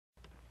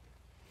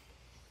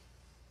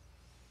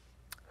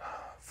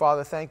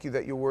Father, thank you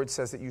that your word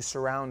says that you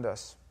surround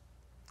us.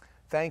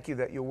 Thank you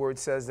that your word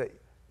says that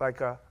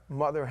like a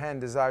mother hen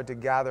desired to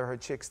gather her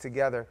chicks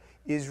together,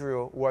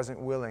 Israel wasn't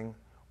willing.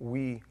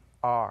 We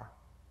are.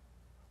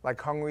 Like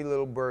hungry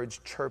little birds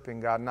chirping,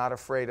 God, not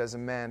afraid as a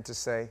man to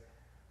say,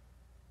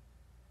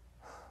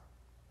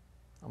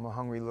 I'm a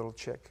hungry little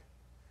chick.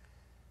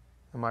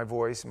 And my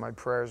voice and my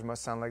prayers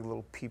must sound like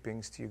little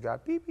peepings to you, God.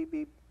 Beep, beep,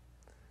 beep.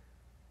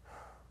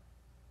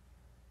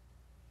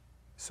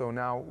 So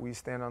now we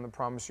stand on the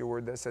promise of your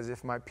word that says,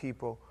 if my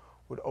people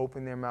would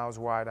open their mouths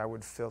wide, I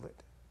would fill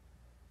it.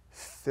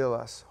 Fill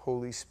us,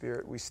 Holy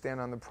Spirit. We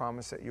stand on the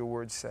promise that your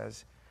word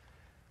says,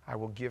 I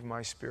will give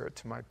my spirit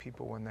to my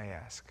people when they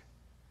ask.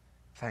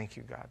 Thank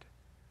you, God.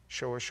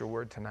 Show us your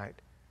word tonight.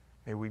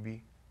 May we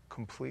be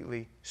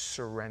completely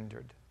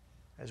surrendered.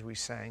 As we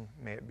sang,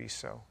 may it be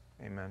so.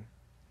 Amen.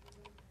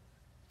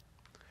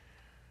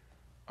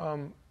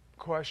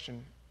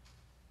 Question.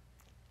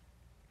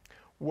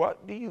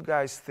 What do you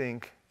guys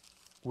think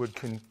would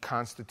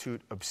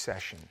constitute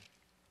obsession?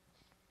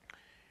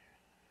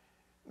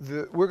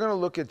 We're going to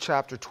look at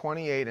chapter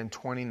 28 and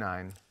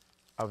 29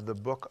 of the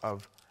book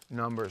of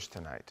Numbers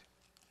tonight.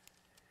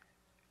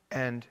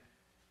 And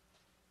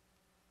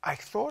I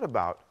thought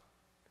about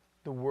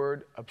the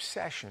word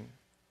obsession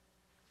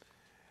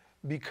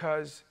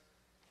because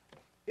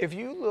if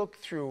you look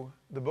through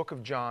the book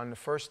of John, the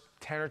first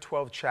 10 or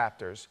 12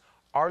 chapters,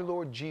 our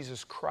Lord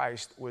Jesus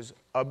Christ was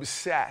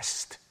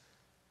obsessed,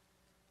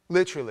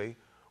 literally,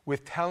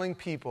 with telling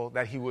people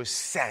that he was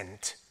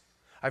sent.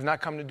 I've not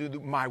come to do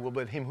my will,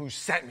 but him who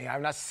sent me.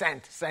 I've not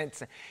sent.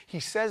 He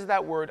says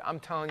that word, I'm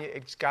telling you,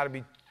 it's got to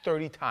be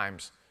 30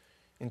 times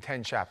in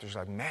 10 chapters.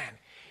 Like, man,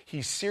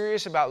 he's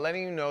serious about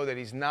letting you know that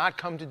he's not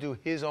come to do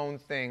his own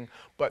thing,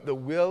 but the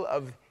will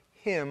of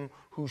him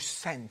who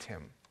sent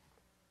him.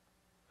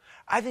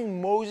 I think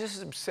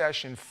Moses'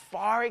 obsession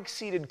far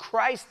exceeded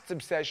Christ's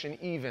obsession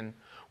even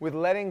with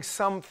letting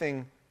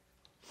something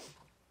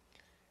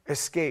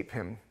escape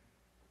him.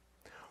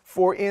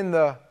 For in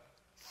the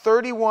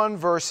 31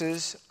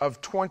 verses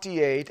of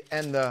 28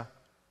 and the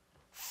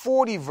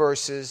 40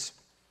 verses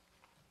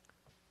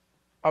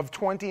of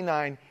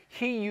 29,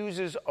 he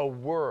uses a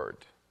word.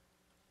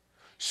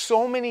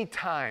 So many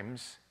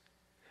times,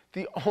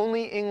 the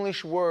only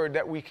English word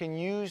that we can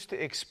use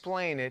to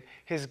explain it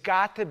has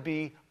got to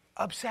be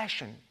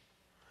obsession.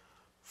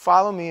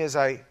 Follow me as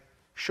I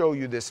show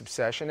you this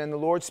obsession. And the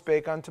Lord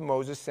spake unto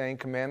Moses, saying,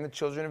 command the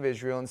children of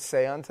Israel, and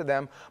say unto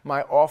them,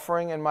 my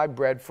offering and my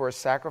bread for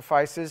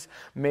sacrifices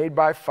made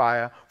by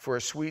fire, for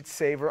a sweet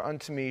savor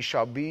unto me,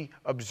 shall be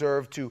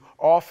observed to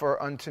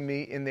offer unto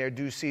me in their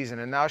due season.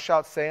 And thou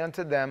shalt say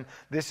unto them,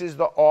 this is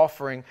the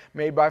offering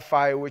made by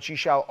fire, which ye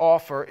shall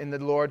offer in the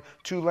Lord,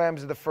 2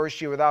 lambs of the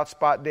first year without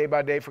spot, day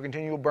by day, for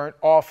continual burnt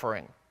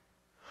offering.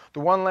 The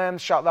one lamb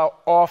shalt thou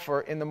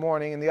offer in the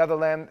morning, and the other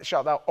lamb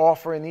shalt thou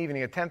offer in the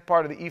evening. 1/10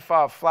 part of the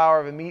ephah of flour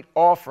of a meat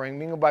offering,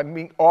 mingled by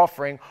meat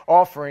offering,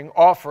 offering,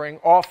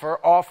 offering,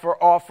 offer,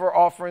 offer, offer,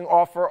 offering,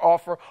 offer,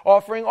 offer,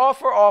 offering,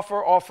 offer,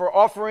 offer, offer,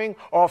 offering,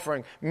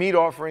 offering, meat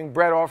offering,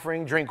 bread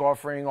offering, drink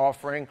offering,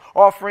 offering,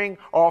 offering,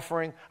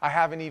 offering. I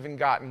haven't even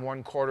gotten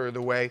 1/4 of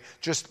the way.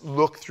 Just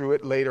look through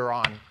it later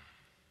on.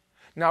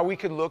 Now, we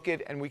could look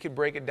at and we could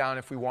break it down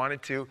if we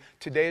wanted to.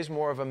 Today is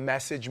more of a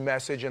message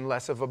and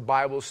less of a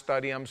Bible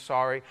study, I'm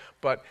sorry.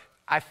 But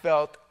I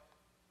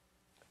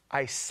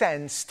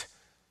sensed,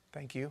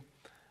 thank you,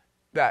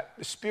 that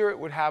the Spirit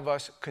would have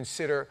us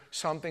consider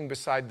something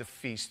beside the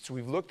feasts.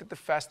 We've looked at the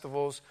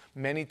festivals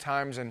many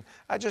times, and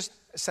I just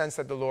sense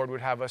that the Lord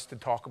would have us to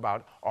talk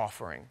about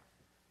offering.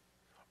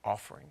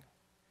 Offering.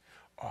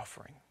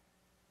 Offering.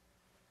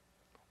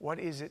 What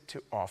is it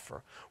to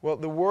offer? Well,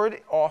 the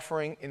word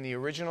offering in the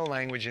original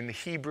language, in the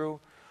Hebrew,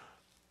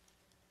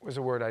 was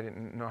a word I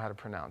didn't know how to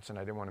pronounce, and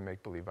I didn't want to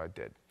make believe I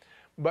did.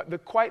 But the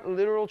quite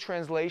literal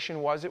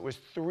translation was, it was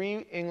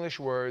 3 English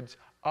words,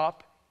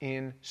 up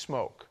in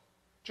smoke.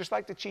 Just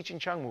like the Cheech and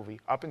Chong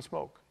movie, Up in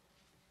Smoke.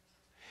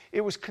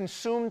 It was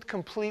consumed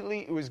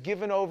completely. It was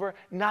given over.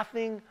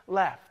 Nothing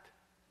left.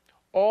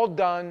 All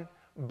done,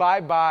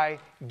 bye-bye,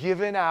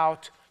 given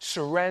out,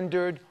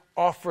 surrendered,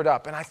 offered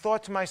up. And I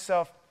thought to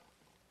myself,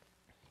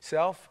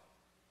 self,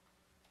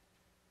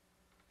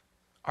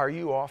 are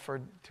you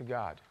offered to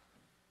God?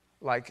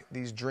 Like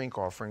these drink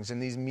offerings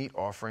and these meat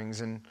offerings.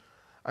 And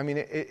I mean,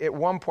 at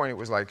one point it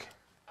was like,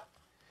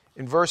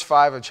 in verse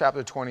 5 of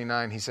chapter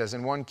 29, he says,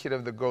 and 1 kid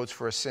of the goats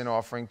for a sin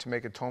offering to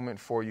make atonement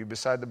for you,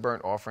 beside the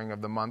burnt offering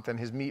of the month, and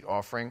his meat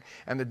offering,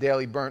 and the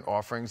daily burnt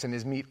offerings, and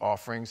his meat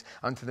offerings,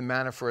 unto the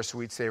manna for a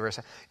sweet savor.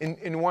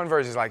 In one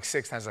verse, it's like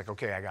 6 times, like,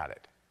 okay, I got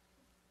it.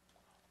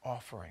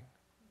 Offering.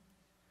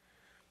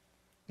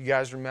 You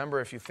guys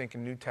remember, if you think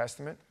in New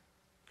Testament,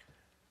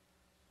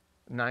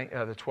 the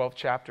 12th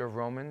chapter of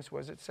Romans, what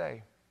does it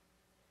say?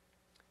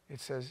 It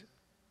says,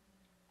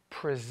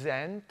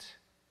 present,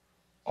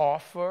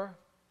 offer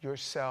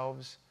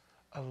yourselves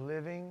a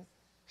living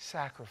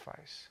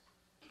sacrifice.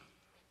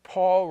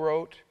 Paul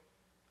wrote,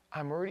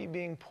 I'm already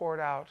being poured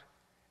out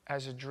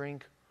as a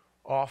drink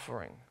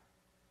offering.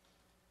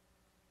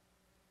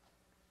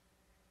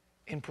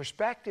 in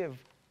perspective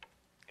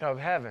of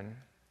heaven,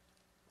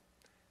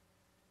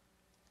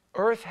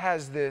 earth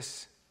has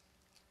this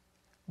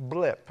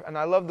blip. And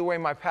I love the way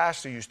my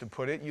pastor used to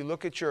put it. You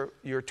look at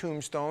your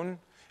tombstone,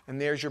 and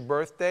there's your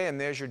birthday, and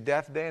there's your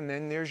death day, and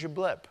then there's your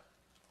blip.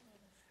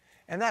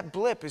 And that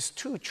blip is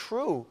too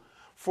true,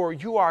 for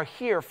you are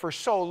here for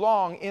so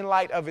long in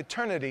light of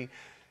eternity,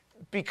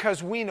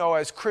 because we know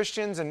as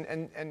Christians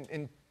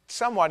and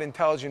somewhat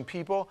intelligent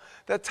people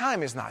that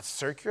time is not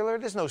circular.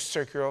 There's no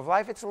circular of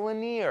life. It's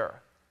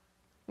linear.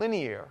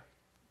 Linear.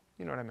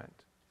 You know what I meant.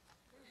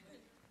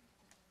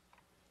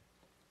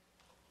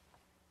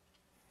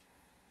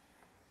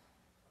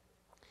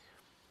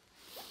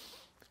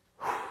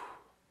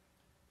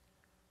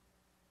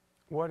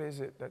 What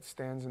is it that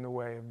stands in the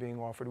way of being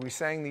offered? We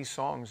sang these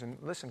songs, and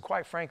listen,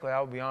 quite frankly,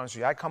 I'll be honest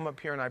with you. I come up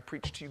here and I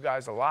preach to you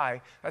guys a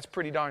lie. That's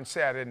pretty darn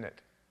sad, isn't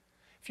it?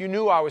 If you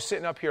knew I was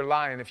sitting up here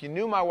lying, if you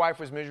knew my wife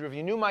was miserable, if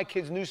you knew my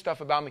kids knew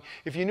stuff about me,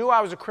 if you knew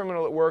I was a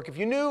criminal at work, if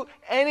you knew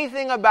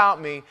anything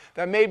about me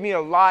that made me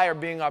a liar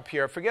being up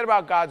here, forget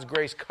about God's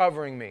grace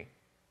covering me.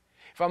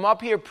 If I'm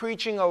up here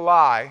preaching a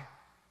lie,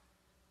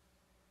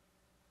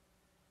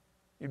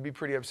 you'd be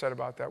pretty upset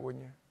about that,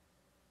 wouldn't you?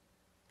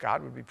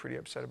 God would be pretty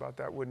upset about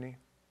that, wouldn't he?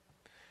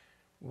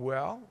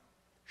 Well,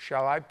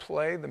 shall I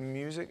play the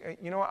music?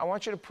 You know what? I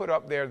want you to put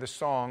up there the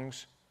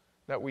songs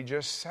that we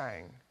just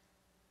sang.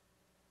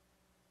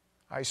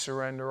 I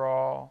surrender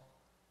all.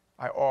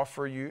 I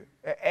offer you.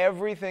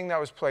 Everything that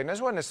was played. And this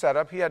wasn't a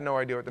setup. He had no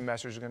idea what the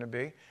message was going to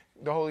be.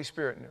 The Holy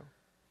Spirit knew.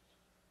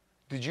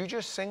 Did you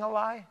just sing a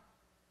lie?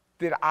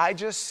 Did I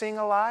just sing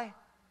a lie?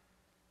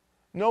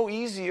 No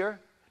easier.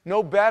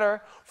 No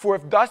better, for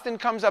if Dustin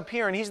comes up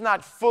here and he's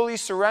not fully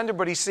surrendered,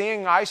 but he's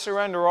saying, I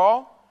surrender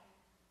all,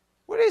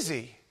 what is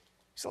he?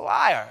 He's a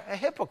liar, a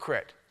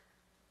hypocrite.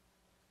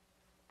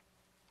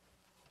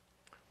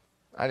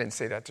 I didn't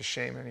say that to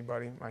shame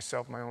anybody.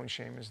 Myself, my own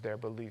shame is there,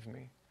 believe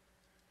me.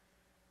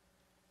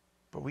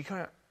 But we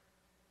can't.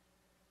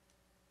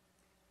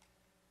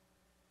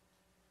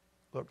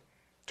 Look,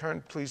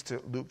 turn please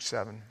to Luke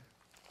 7.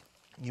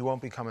 You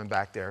won't be coming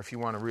back there. If you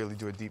want to really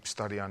do a deep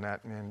study on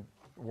that, man,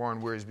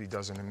 Warren Wiersbe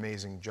does an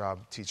amazing job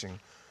teaching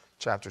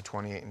chapter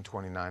 28 and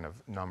 29 of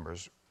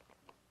Numbers.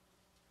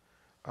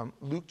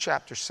 Luke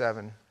chapter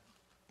 7.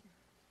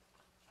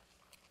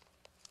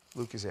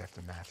 Luke is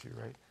after Matthew,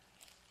 right?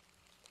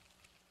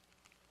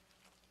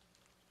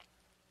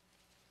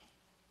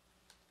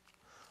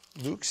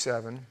 Luke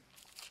 7.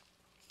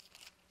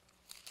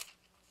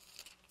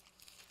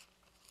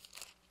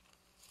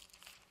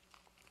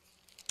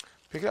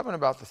 Pick it up in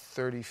about the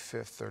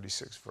 35th,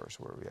 36th verse.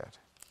 Where are we at?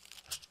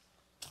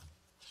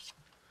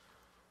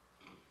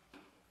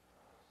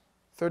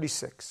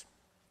 36.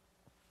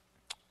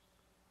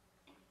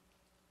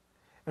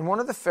 And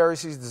one of the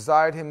Pharisees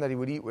desired him that he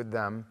would eat with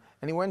them,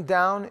 and he went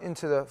down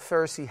into the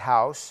Pharisee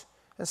house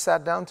and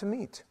sat down to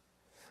meat.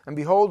 And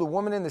behold, a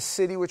woman in the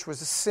city which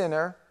was a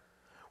sinner,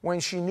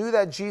 when she knew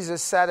that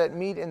Jesus sat at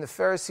meat in the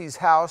Pharisee's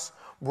house,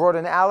 brought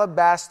an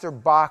alabaster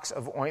box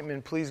of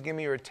ointment. Please give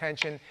me your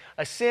attention.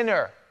 A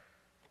sinner.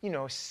 You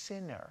know, a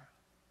sinner.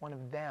 One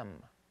of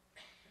them.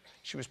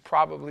 She was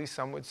probably,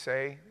 some would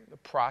say, a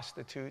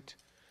prostitute.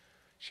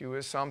 She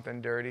was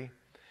something dirty.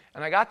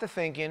 And I got to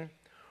thinking,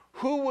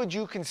 who would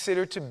you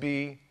consider to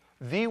be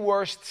the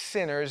worst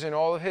sinners in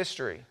all of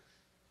history?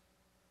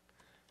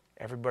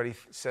 Everybody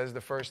says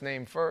the first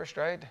name first,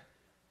 right?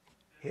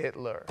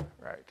 Hitler,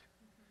 right?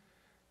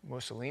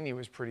 Mussolini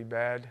was pretty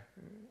bad.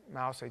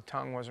 Mao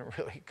Zedong wasn't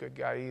really a good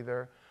guy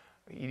either.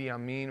 Idi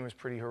Amin was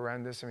pretty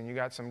horrendous. I mean, you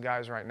got some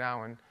guys right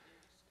now, and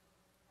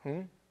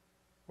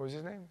what was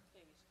his name?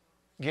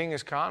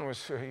 Genghis Khan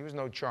was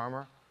no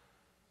charmer.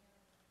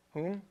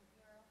 Whom?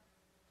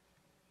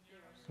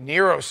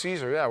 Nero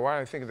Caesar, yeah, why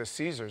did I think of the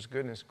Caesars?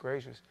 Goodness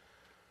gracious.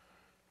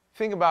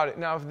 Think about it.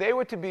 Now, if they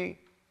were to be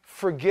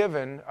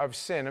forgiven of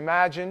sin,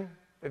 imagine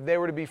if they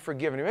were to be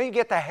forgiven. When you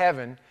get to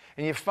heaven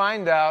and you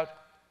find out,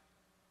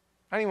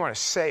 I don't even want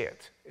to say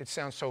it. It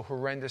sounds so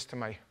horrendous to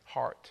my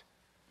heart.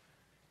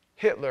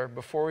 Hitler,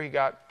 before he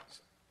got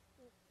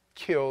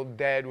killed,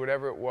 dead,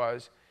 whatever it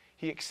was,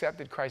 he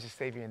accepted Christ as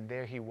Savior, and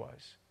there he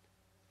was.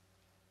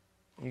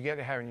 You get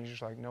to heaven, you're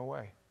just like, no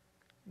way.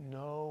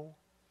 No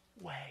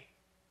way.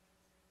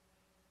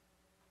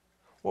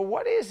 Well,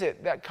 what is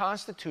it that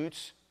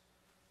constitutes,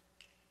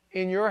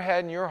 in your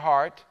head and your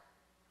heart,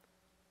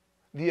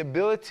 the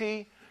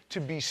ability to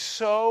be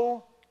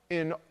so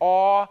in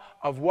awe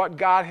of what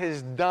God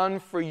has done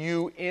for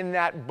you in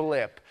that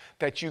blip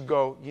that you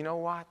go, you know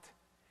what?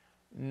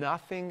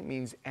 Nothing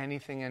means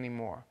anything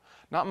anymore.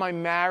 Not my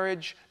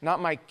marriage, not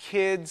my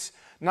kids,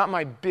 not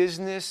my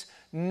business,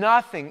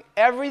 nothing.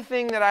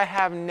 Everything that I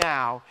have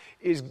now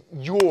is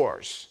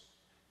yours,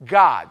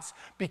 God's,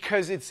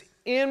 because it's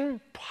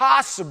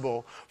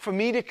impossible for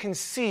me to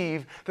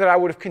conceive that I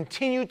would have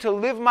continued to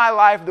live my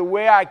life the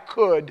way I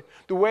could,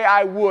 the way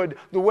I would,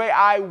 the way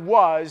I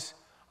was,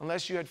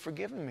 unless you had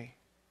forgiven me.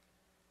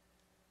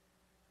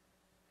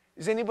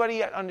 Is anybody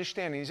yet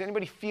understanding? Is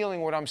anybody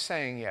feeling what I'm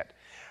saying yet?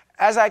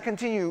 As I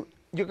continue,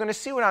 you're going to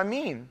see what I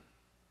mean.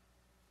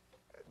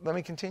 let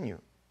me continue.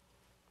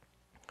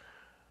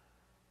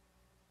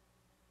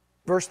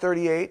 Verse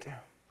 38.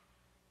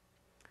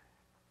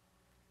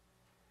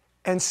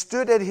 And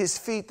stood at his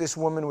feet this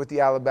woman with the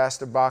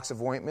alabaster box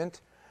of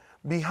ointment,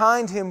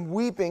 behind him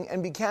weeping,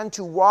 and began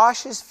to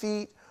wash his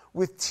feet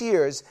with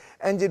tears,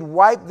 and did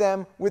wipe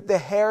them with the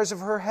hairs of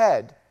her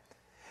head,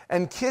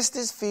 and kissed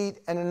his feet,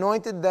 and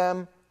anointed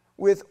them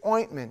with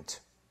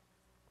ointment.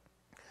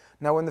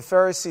 Now when the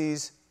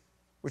Pharisees,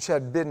 which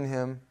had bidden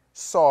him,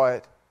 saw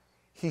it,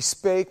 he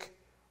spake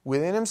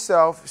within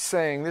himself,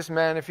 saying, This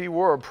man, if he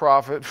were a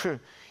prophet,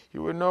 he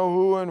would know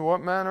who and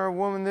what manner of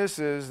woman this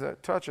is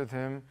that toucheth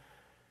him.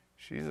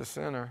 She's a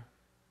sinner.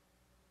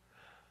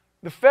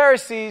 The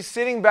Pharisees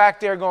sitting back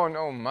there going,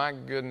 oh my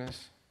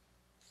goodness.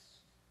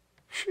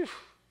 Whew,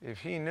 if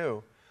he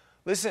knew.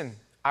 Listen,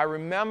 I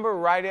remember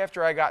right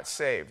after I got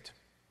saved,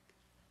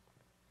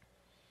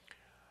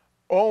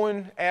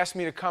 Owen asked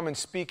me to come and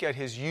speak at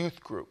his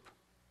youth group.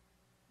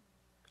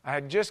 I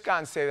had just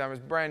gotten saved. I was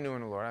brand new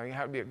in the Lord. I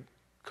had to be a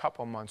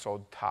couple months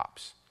old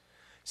tops.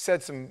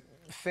 Said some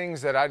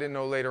things that I didn't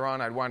know later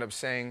on I'd wind up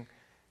saying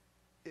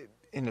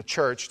in the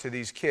church to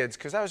these kids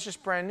because I was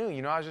just brand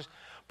new.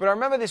 But I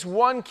remember this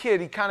one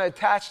kid, he kind of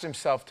attached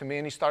himself to me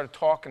and he started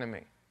talking to me.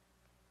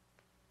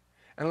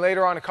 And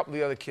later on, a couple of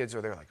the other kids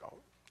were there like, oh,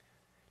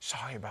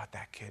 sorry about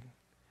that kid.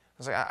 I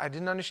was like, I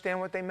didn't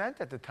understand what they meant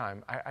at the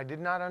time. I did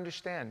not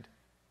understand.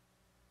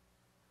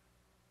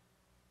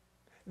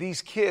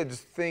 These kids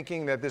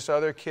thinking that this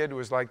other kid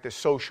was like the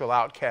social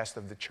outcast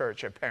of the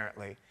church,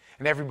 apparently,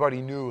 and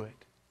everybody knew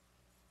it.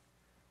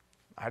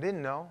 I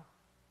didn't know.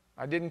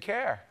 I didn't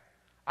care.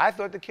 I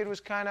thought the kid was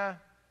kind of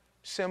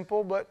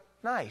simple but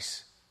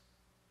nice,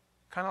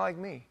 kind of like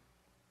me.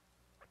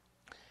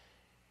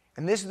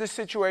 And this is the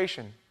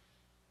situation.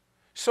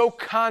 So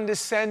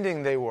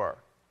condescending they were.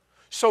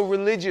 So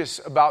religious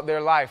about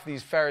their life,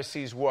 these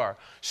Pharisees were.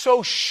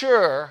 So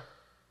sure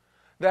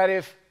that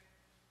if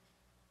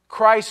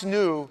Christ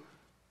knew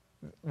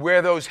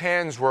where those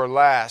hands were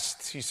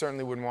last, he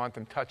certainly wouldn't want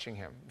them touching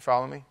him. You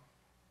follow me?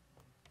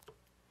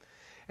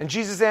 And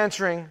Jesus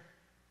answering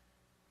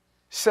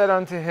said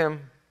unto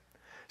him,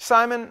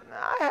 Simon,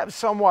 I have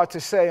somewhat to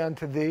say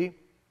unto thee.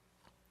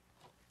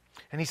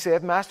 And he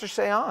saith, Master,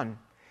 say on.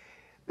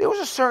 There was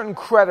a certain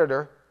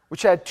creditor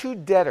which had 2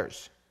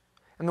 debtors,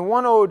 and the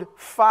one owed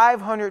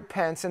 500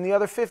 pence and the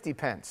other 50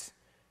 pence.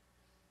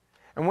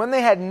 And when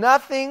they had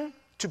nothing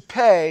to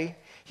pay,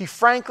 he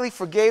frankly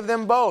forgave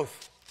them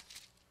both.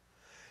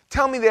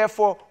 Tell me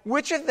therefore,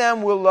 which of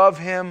them will love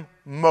him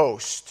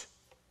most?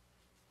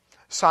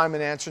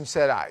 Simon answered and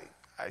said, I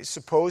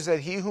suppose that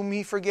he whom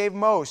he forgave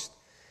most.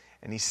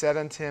 And he said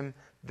unto him,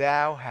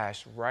 Thou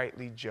hast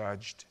rightly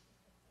judged.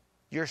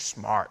 You're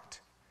smart.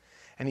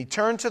 And he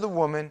turned to the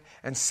woman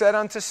and said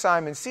unto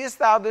Simon, Seest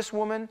thou this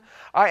woman?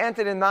 I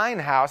entered in thine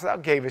house, thou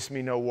gavest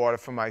me no water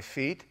for my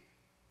feet,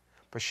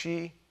 but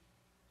she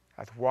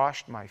hath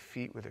washed my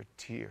feet with her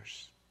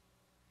tears.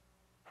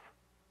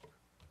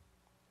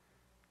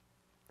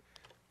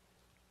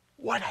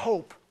 What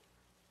hope!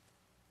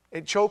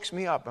 It chokes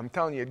me up. I'm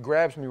telling you, it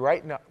grabs me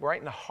right in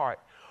the heart.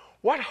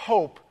 What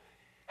hope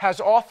has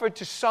offered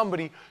to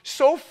somebody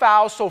so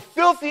foul, so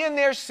filthy in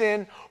their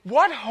sin?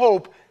 What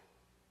hope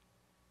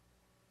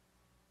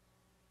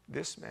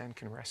this man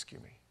can rescue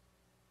me?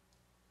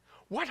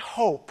 What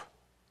hope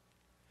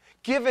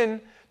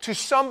given to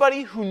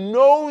somebody who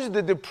knows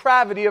the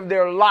depravity of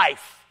their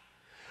life?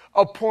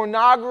 A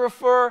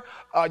pornographer,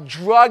 a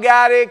drug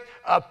addict,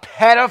 a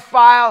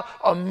pedophile,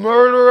 a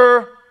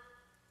murderer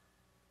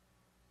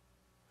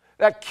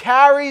that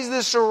carries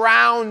this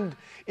around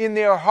in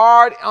their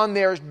heart, on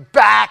their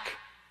back.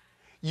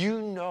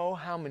 You know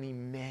how many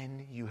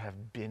men you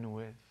have been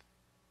with.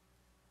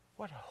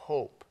 What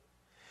hope.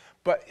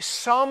 But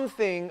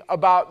something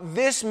about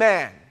this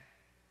man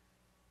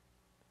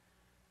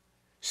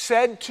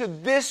said to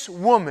this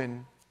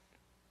woman,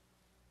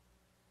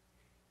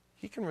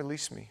 he can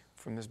release me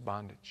from this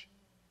bondage.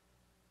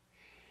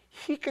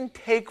 He can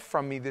take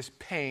from me this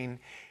pain.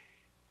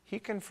 He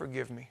can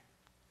forgive me.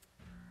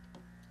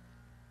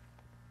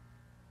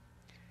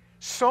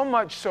 So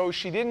much so,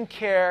 she didn't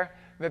care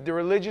that the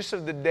religious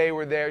of the day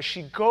were there.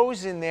 She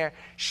goes in there.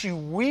 She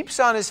weeps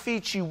on his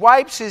feet. She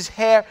wipes his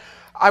hair.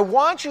 I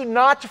want you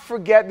not to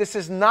forget, this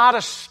is not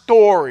a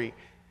story.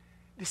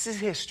 This is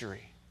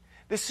history.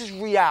 This is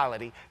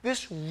reality.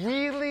 This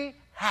really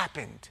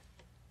happened.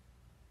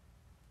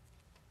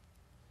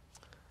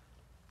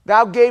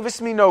 Thou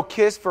gavest me no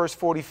kiss, verse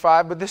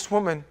 45, but this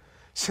woman,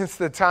 since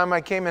the time I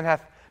came in,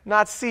 hath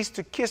not ceased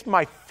to kiss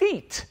my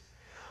feet.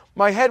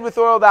 My head with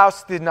oil thou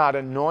didst not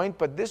anoint,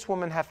 but this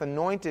woman hath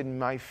anointed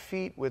my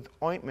feet with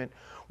ointment.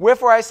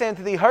 Wherefore I say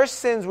unto thee, her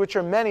sins, which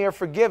are many, are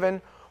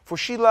forgiven, for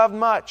she loved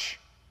much.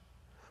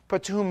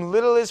 But to whom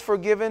little is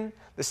forgiven,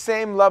 the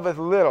same loveth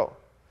little.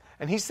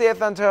 And he saith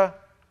unto her,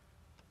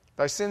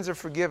 Thy sins are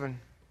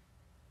forgiven.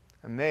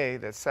 And they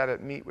that sat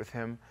at meat with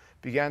him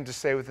began to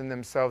say within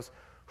themselves,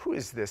 Who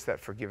is this that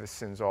forgiveth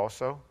sins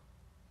also?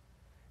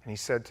 And he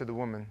said to the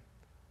woman,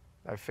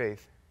 Thy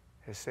faith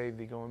has saved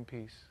thee. Go in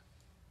peace.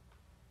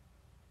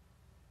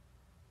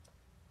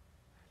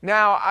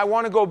 Now, I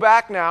want to go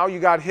back now. You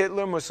got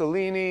Hitler,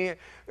 Mussolini.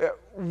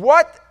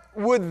 What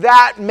would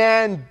that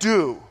man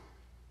do?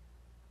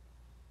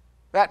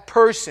 That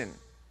person,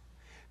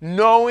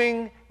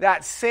 knowing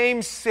that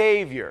same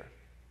Savior.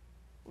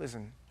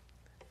 Listen,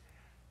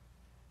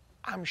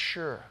 I'm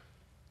sure,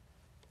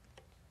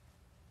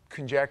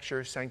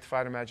 conjecture,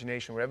 sanctified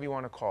imagination, whatever you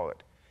want to call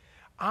it,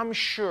 I'm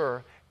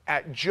sure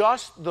at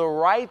just the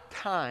right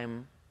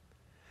time,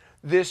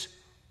 this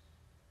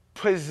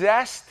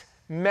possessed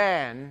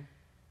man,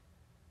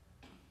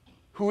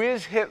 who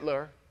is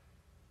Hitler,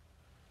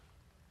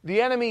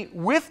 the enemy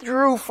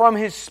withdrew from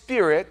his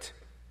spirit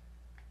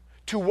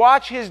to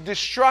watch his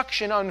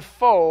destruction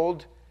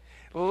unfold,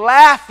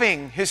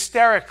 laughing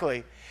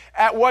hysterically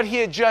at what he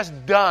had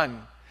just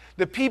done.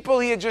 The people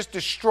he had just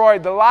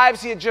destroyed, the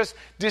lives he had just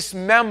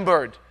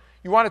dismembered.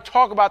 You want to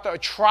talk about the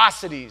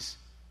atrocities.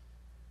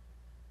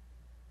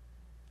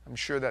 I'm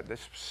sure that the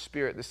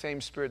spirit, the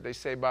same spirit they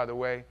say, by the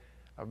way,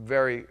 a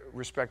very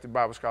respected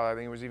Bible scholar, I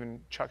think it was even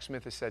Chuck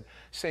Smith, has said,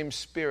 same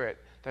spirit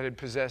that had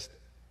possessed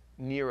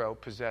Nero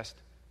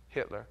possessed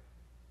Hitler.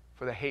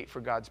 For the hate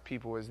for God's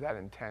people was that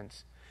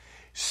intense.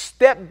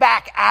 Step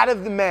back out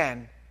of the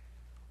man.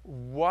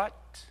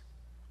 What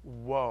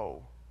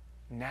woe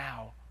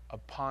now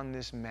upon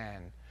this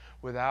man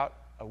without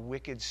a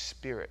wicked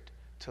spirit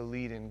to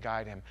lead and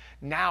guide him.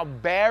 Now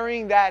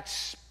bearing that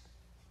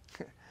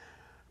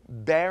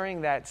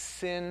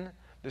sin,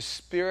 the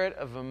spirit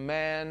of a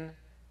man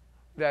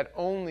that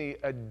only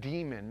a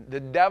demon, the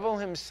devil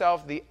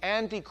himself, the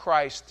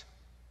Antichrist,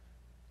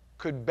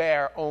 could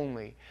bear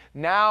only.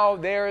 Now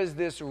there is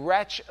this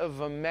wretch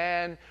of a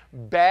man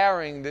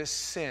bearing this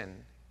sin.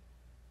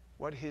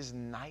 What his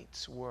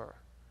nights were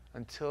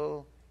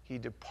until he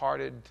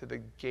departed to the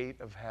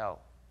gate of hell.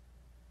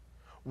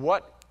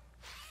 What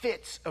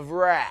fits of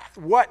wrath.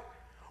 What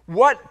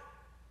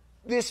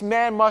this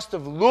man must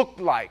have looked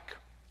like.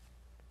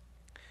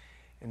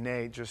 And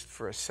nay, just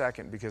for a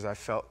second, because I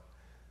felt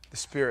the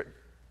Spirit,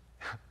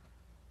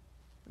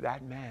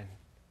 that man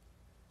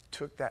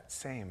took that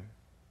same.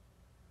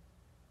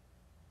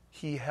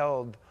 He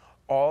held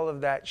all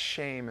of that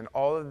shame and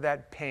all of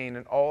that pain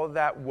and all of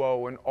that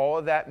woe and all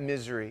of that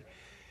misery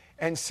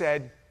and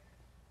said,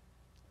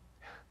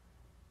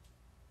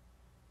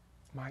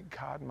 my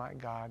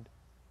God,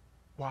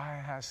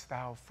 why hast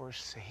thou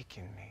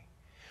forsaken me?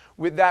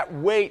 With that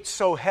weight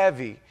so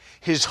heavy,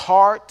 his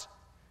heart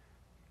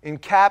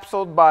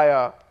encapsulated by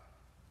a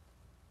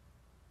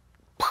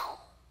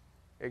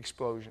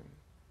explosion.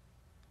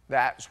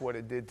 That's what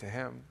it did to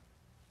him.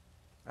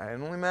 I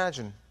can only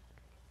imagine.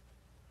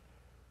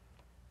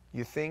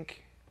 You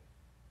think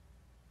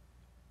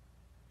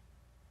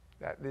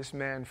that this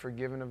man,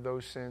 forgiven of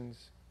those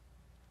sins,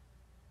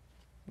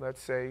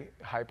 let's say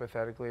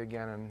hypothetically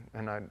again,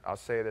 and I'll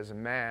say it as a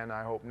man,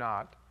 I hope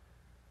not.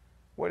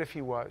 What if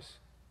he was?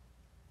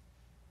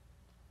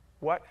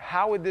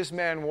 How would this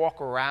man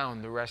walk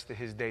around the rest of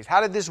his days? How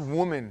did this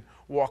woman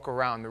walk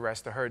around the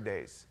rest of her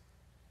days?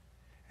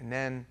 And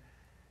then,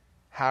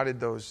 how did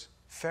those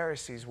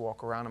Pharisees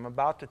walk around? I'm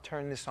about to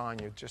turn this on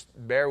you. Just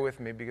bear with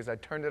me because I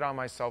turned it on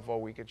myself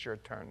all week. It's your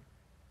turn.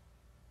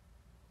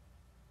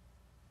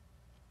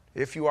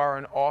 If you are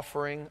an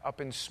offering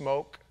up in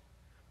smoke,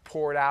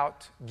 poured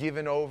out,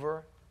 given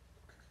over,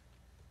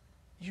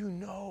 you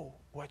know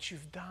what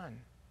you've done.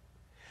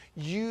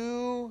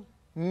 You,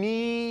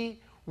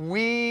 me,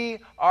 we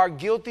are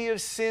guilty of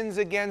sins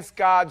against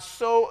God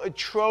so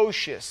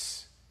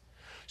atrocious,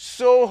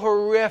 so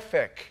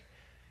horrific,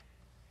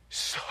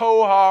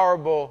 so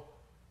horrible.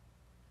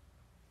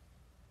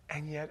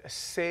 And yet a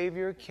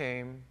Savior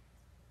came,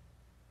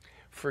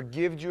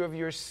 forgived you of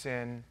your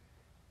sin,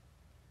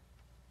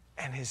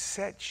 and has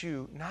set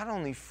you not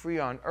only free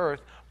on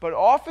earth, but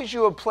offers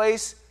you a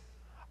place,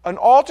 an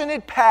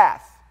alternate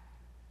path.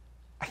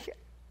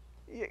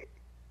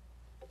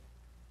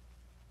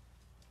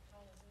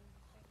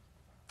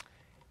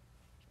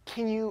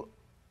 Can you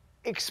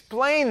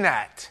explain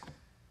that?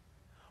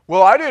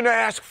 Well, I didn't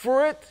ask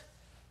for it.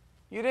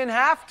 You didn't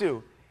have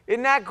to.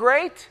 Isn't that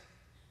great?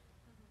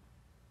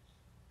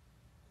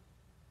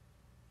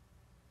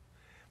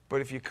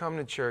 But if you come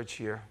to church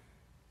here,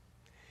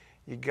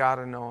 you got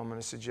to know, I'm going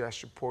to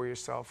suggest you pour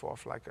yourself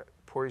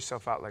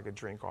out like a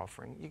drink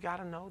offering. You got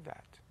to know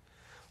that.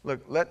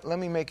 Look, let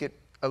me make it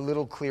a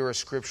little clearer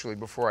scripturally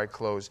before I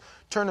close.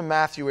 Turn to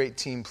Matthew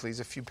 18, please,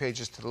 a few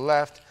pages to the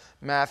left.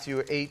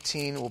 Matthew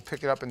 18, we'll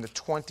pick it up in the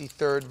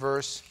 23rd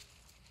verse.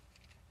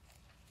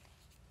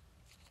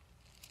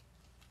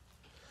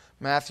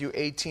 Matthew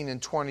 18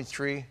 and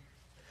 23.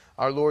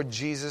 Our Lord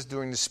Jesus,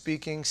 during the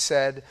speaking,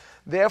 said,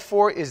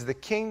 "Therefore is the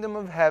kingdom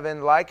of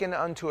heaven likened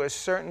unto a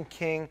certain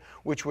king,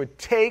 which would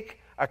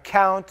take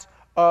account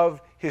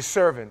of his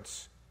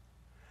servants."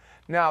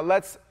 Now,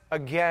 let's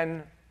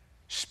again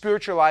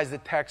spiritualize the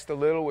text a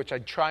little, which I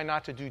try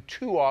not to do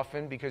too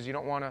often because you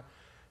don't want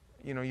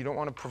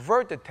to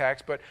pervert the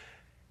text. But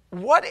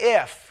what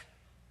if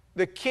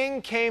the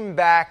king came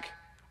back,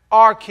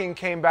 our king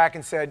came back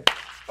and said,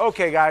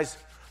 "Okay, guys,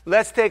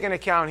 let's take an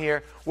account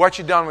here, what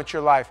you've done with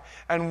your life.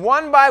 And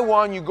one by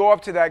one, you go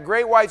up to that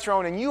great white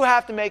throne, and you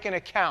have to make an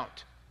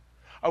account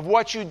of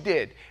what you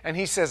did. And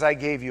he says, I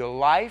gave you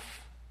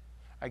life,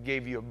 I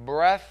gave you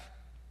breath,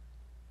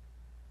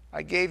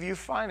 I gave you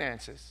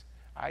finances,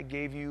 I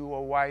gave you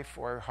a wife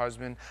or a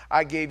husband,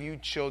 I gave you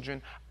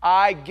children,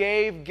 I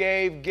gave,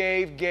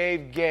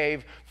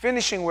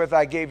 finishing with,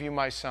 I gave you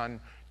my son.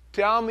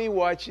 Tell me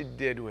what you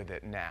did with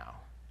it now.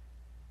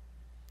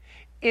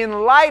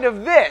 In light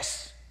of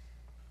this,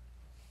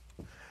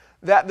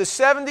 that the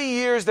 70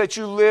 years that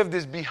you lived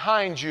is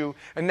behind you,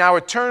 and now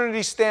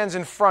eternity stands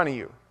in front of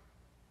you.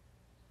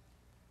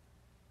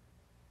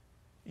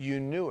 You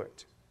knew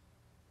it.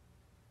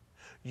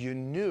 You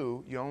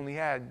knew you only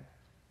had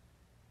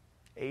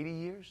 80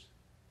 years?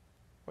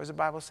 What does the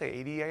Bible say?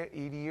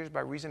 80 years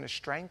by reason of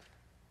strength?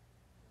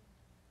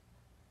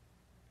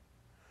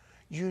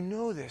 You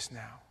know this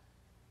now.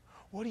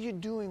 What are you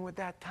doing with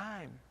that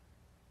time?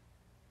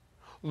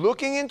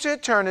 Looking into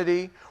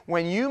eternity,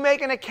 when you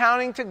make an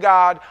accounting to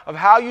God of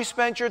how you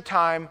spent your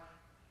time,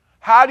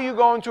 how do you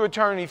go into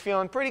eternity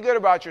feeling pretty good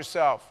about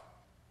yourself?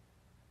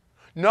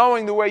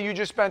 Knowing the way you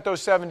just spent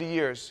those 70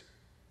 years.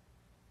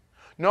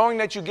 Knowing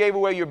that you gave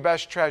away your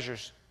best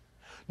treasures.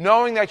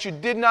 Knowing that you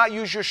did not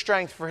use your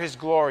strength for His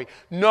glory.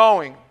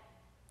 Knowing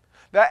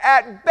that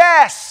at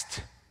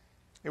best,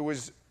 it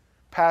was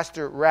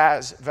Pastor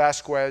Raz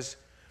Vasquez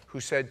who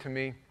said to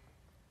me,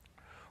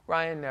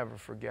 Ryan, never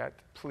forget,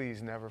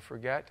 please never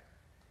forget,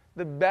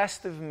 the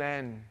best of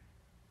men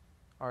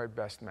are at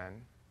best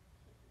men.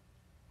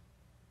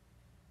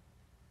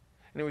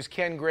 And it was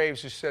Ken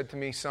Graves who said to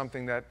me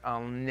something that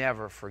I'll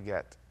never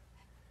forget.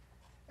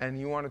 And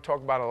you want to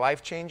talk about a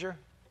life changer?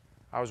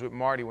 I was with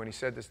Marty when he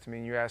said this to me,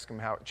 and you asked him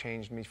how it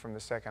changed me from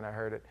the second I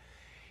heard it.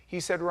 He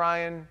said,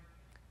 Ryan,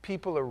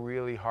 people are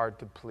really hard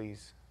to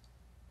please.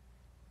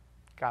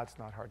 God's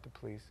not hard to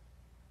please.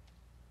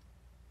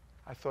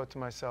 I thought to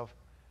myself,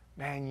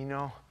 man, you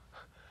know,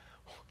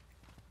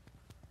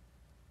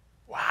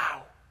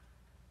 wow.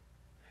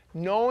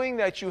 Knowing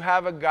that you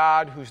have a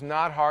God who's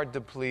not hard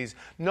to please,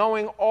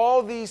 knowing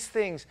all these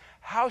things,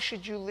 how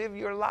should you live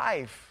your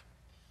life?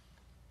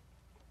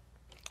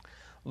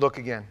 Look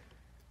again,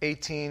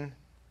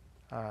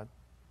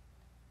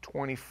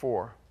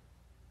 18:24.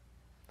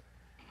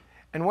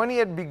 And when he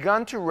had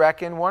begun to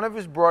reckon, one of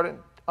his brought it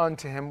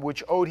unto him,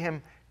 which owed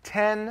him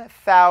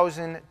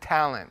 10,000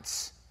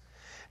 talents.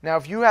 Now,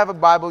 if you have a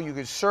Bible, you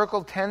could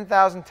circle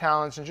 10,000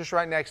 talents and just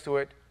right next to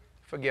it,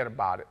 forget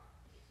about it.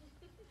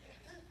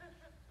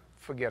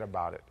 Forget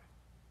about it.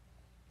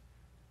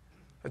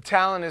 A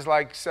talent is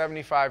like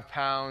 75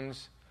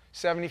 pounds.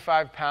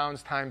 75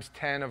 pounds times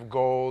 10 of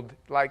gold.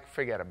 Like,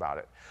 forget about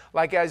it.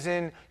 Like as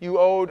in, you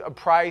owed a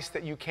price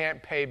that you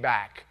can't pay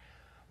back.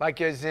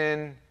 Like as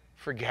in,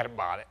 forget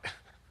about it.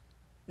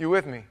 You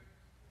with me?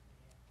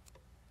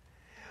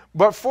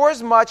 But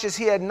forasmuch as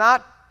he had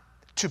not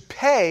to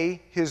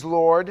pay his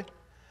Lord,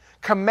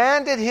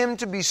 commanded him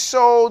to be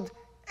sold,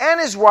 and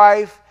his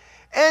wife,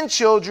 and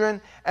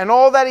children, and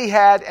all that he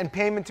had, and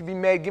payment to be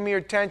made. Give me your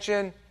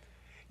attention.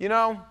 You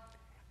know,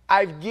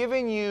 I've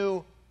given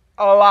you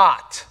a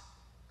lot.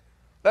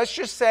 Let's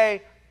just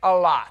say a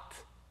lot.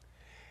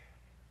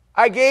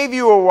 I gave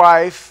you a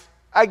wife.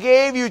 I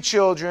gave you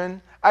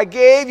children. I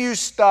gave you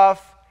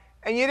stuff,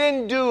 and you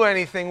didn't do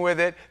anything with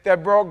it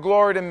that brought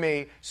glory to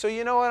me. So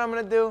you know what I'm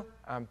going to do?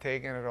 I'm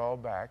taking it all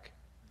back.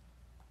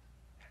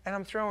 And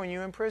I'm throwing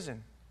you in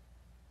prison.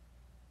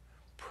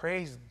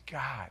 Praise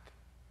God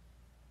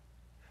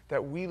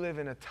that we live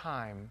in a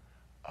time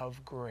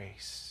of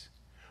grace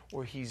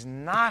where He's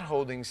not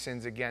holding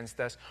sins against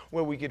us,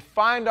 where we could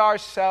find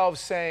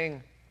ourselves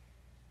saying,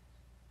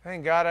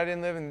 thank God I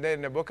didn't live in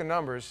the book of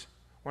Numbers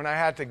when I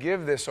had to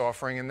give this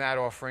offering and that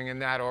offering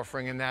and that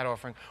offering and that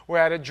offering, where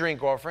I had a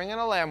drink offering and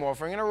a lamb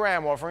offering and a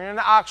ram offering and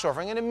an ox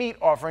offering and a meat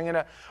offering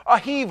and a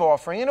heave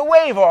offering and a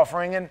wave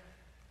offering, and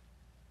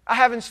I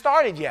haven't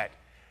started yet.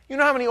 You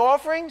know how many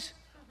offerings?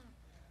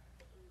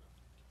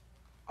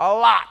 A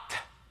lot.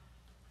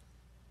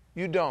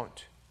 You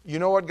don't. You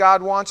know what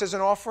God wants as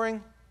an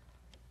offering?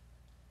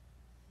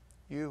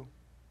 You.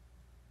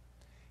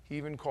 He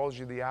even calls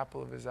you the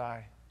apple of His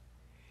eye.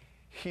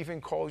 He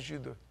even calls you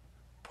the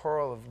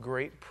pearl of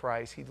great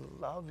price. He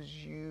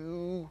loves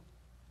you.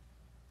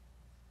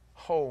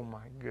 Oh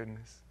my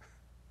goodness.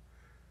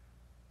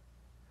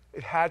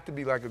 It had to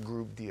be like a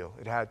group deal.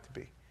 It had to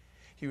be.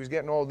 He was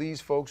getting all these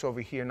folks over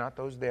here, not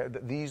those there,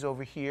 these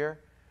over here.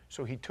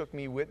 So He took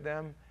me with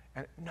them.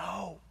 And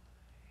no.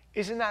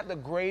 Isn't that the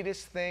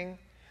greatest thing?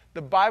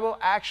 The Bible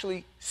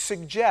actually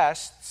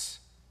suggests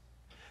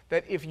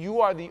that if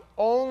you are the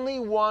only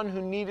one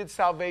who needed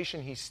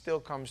salvation, He still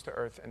comes to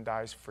earth and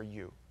dies for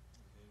you.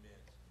 Amen.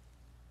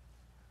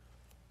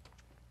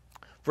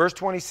 Verse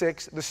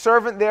 26, the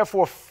servant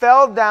therefore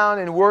fell down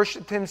and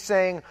worshipped Him,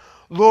 saying,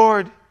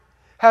 Lord,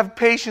 have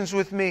patience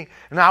with me,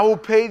 and I will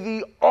pay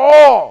thee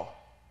all.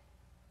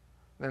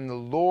 Then the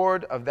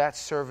Lord of that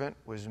servant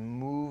was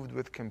moved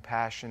with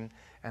compassion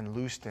and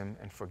loosed him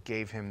and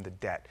forgave him the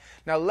debt.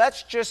 Now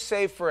let's just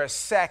say for a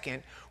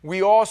second,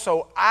 we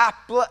also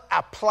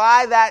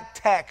apply that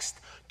text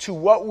to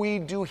what we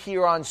do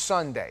here on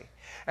Sunday.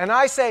 And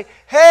I say,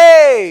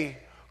 hey,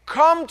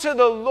 come to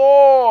the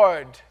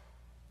Lord.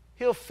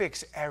 He'll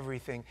fix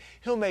everything.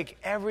 He'll make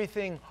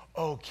everything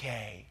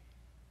okay.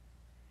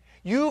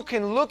 You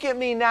can look at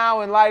me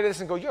now in light of this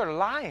and go, you're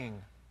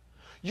lying.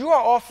 You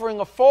are offering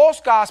a false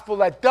gospel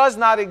that does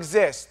not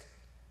exist.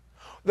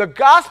 The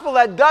gospel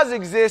that does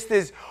exist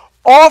is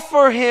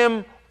offer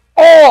him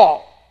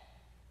all,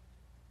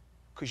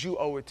 because you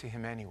owe it to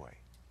him anyway.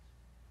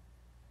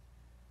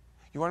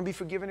 You want to be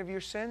forgiven of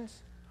your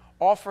sins?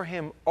 Offer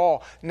him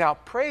all. Now,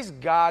 praise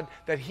God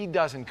that he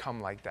doesn't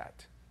come like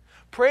that.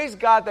 Praise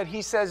God that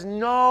he says,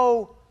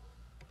 no,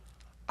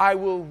 I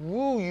will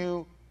woo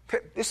you.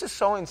 This is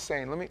so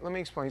insane. Let me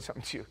explain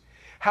something to you.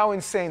 How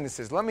insane this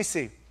is. Let me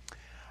see.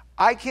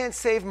 I can't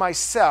save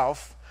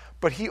myself,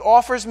 but he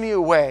offers me a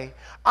way.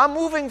 I'm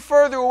moving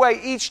further away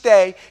each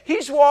day.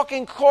 He's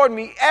walking toward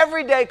me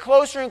every day,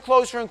 closer and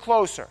closer and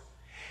closer.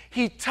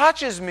 He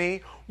touches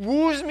me,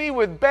 woos me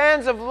with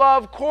bands of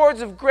love,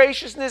 cords of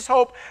graciousness,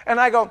 hope, and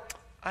I go,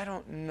 I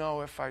don't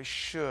know if I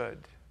should.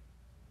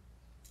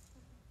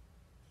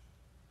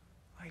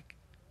 Like,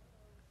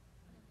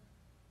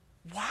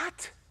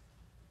 what?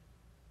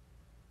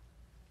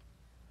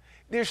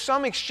 There's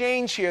some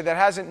exchange here that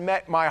hasn't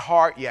met my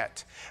heart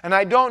yet. And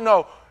I don't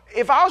know.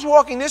 If I was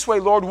walking this way,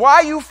 Lord, why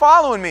are you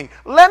following me?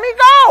 Let me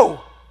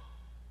go.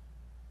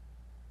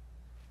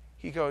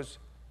 He goes,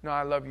 no,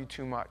 I love you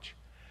too much.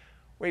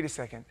 Wait a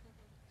second.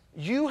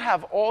 You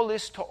have all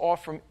this to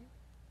offer me.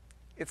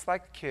 It's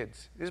like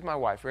kids. This is my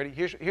wife. Ready?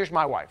 Here's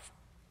my wife.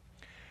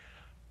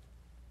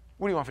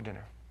 What do you want for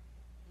dinner?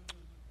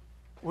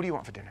 What do you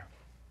want for dinner?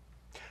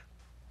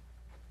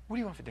 What do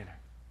you want for dinner?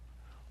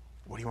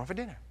 What do you want for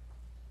dinner?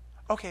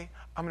 Okay,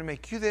 I'm going to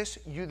make you this,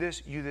 you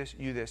this, you this,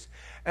 you this.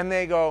 And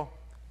they go,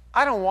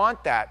 I don't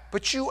want that,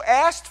 but you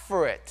asked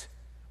for it.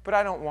 But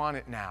I don't want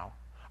it now.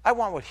 I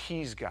want what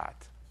he's got.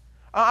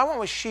 I want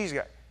what she's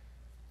got.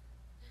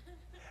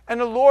 And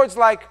the Lord's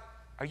like,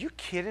 are you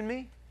kidding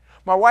me?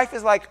 My wife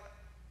is like,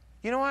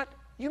 you know what?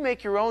 You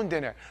make your own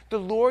dinner. The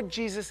Lord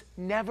Jesus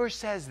never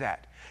says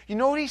that. You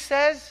know what he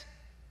says?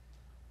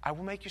 I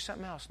will make you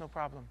something else, no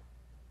problem.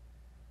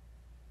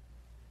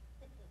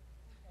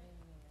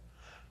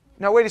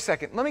 Now, wait a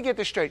second. Let me get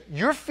this straight.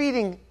 You're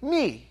feeding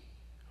me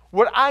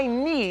what I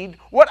need,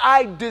 what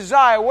I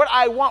desire, what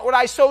I want, what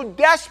I so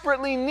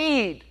desperately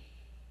need.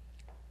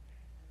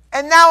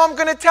 And now I'm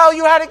going to tell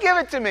you how to give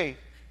it to me.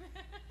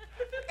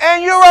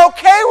 And you're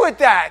okay with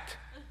that.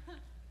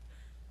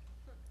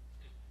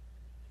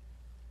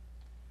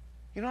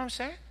 You know what I'm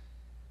saying?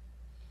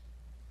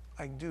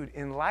 Like, dude,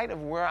 in light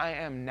of where I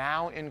am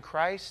now in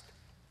Christ,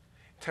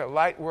 to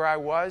light where I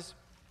was,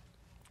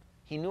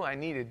 he knew I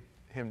needed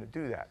him to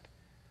do that.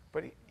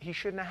 But he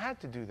shouldn't have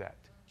had to do that.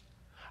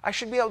 I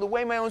should be able to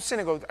weigh my own sin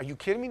and go, are you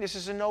kidding me? This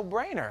is a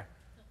no-brainer.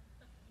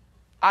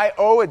 I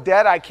owe a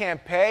debt I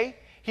can't pay.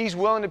 He's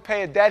willing to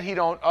pay a debt he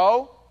don't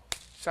owe.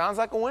 Sounds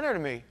like a winner to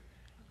me.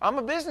 I'm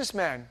a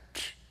businessman.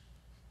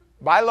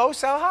 Buy low,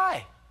 sell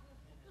high.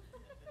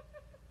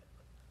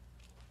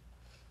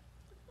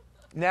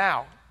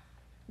 Now,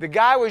 the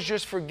guy was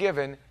just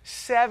forgiven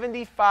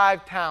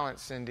 75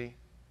 talents, Cindy.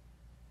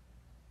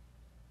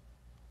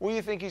 What do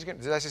you think he's going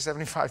to... Did I say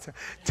 75?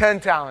 10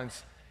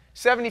 talents.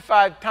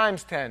 75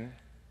 times 10.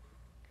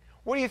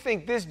 What do you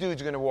think this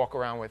dude's going to walk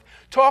around with?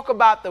 Talk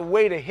about the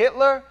way to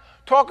Hitler.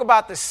 Talk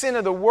about the sin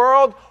of the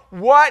world.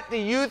 What do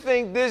you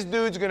think this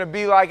dude's going to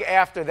be like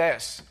after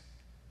this?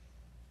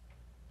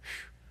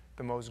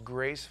 The most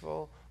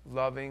graceful,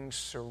 loving,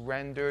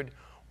 surrendered,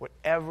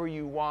 whatever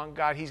you want,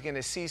 God. He's going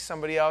to see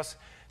somebody else.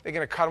 They're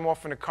going to cut him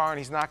off in the car, and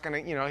he's not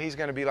going to, he's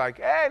going to be like,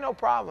 hey, no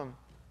problem.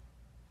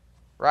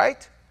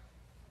 Right?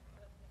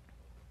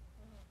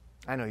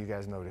 I know you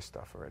guys know this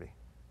stuff already.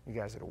 You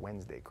guys are the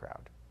Wednesday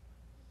crowd.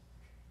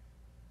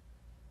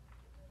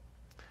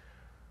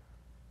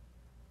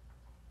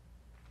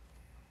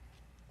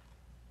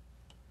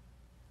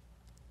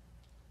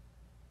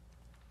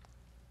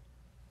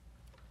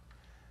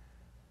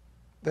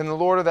 Then the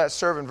Lord of that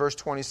servant, verse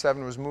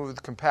 27, was moved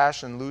with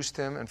compassion, loosed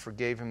him, and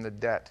forgave him the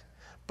debt.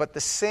 But the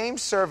same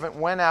servant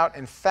went out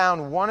and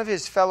found one of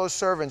his fellow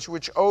servants,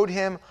 which owed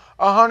him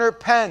 100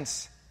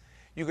 pence.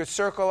 You could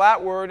circle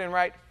that word and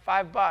write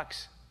 $5.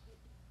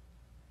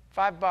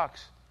 $5.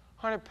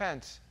 100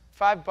 pence.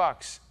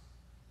 $5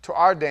 to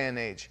our day and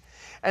age.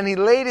 And he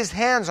laid his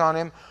hands on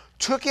him,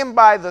 took him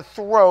by the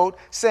throat,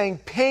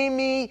 saying, pay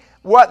me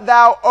what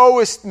thou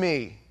owest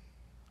me,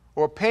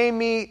 or pay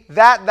me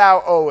that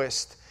thou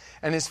owest.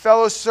 And his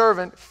fellow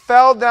servant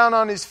fell down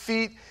on his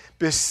feet,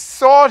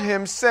 besought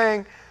him,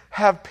 saying,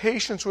 have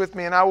patience with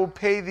me, and I will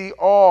pay thee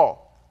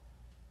all.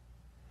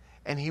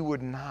 And he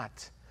would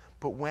not,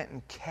 but went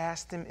and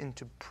cast him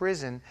into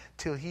prison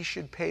till he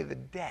should pay the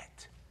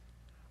debt.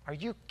 Are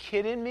you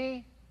kidding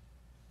me?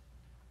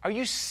 Are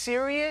you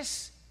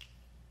serious?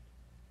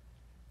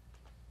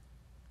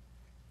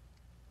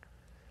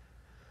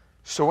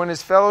 So when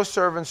his fellow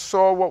servants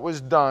saw what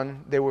was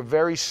done, they were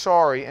very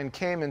sorry, and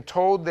came and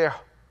told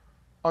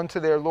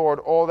unto their Lord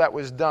all that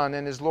was done.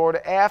 And his Lord,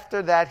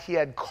 after that he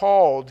had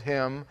called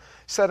him,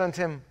 said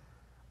unto him,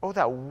 O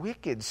thou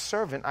wicked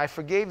servant, I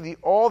forgave thee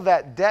all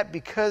that debt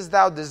because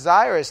thou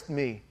desirest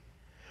me.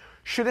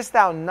 Shouldest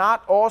thou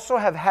not also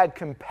have had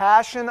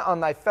compassion on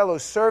thy fellow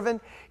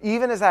servant,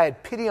 even as I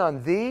had pity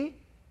on thee?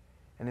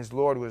 And his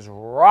Lord was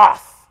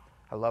wroth.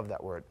 I love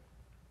that word.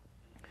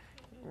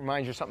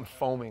 Reminds you of something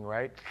foaming,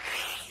 right?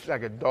 It's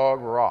like a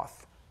dog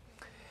wroth.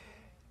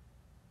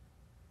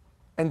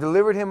 And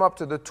delivered him up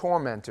to the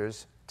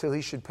tormentors, till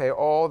he should pay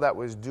all that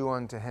was due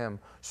unto him.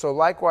 So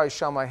likewise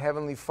shall my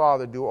heavenly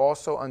Father do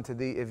also unto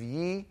thee, if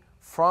ye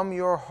from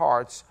your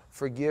hearts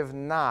forgive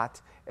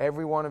not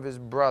every one of his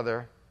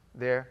brother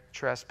their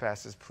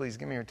trespasses. Please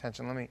give me your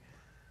attention.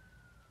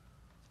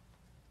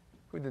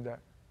 Who did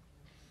that?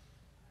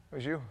 It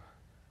was you?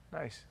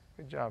 Nice.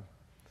 Good job.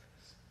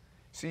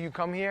 See, you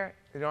come here,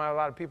 you don't have a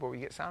lot of people, we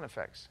get sound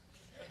effects.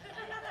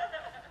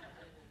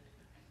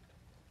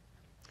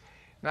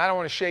 Now, I don't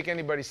want to shake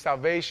anybody's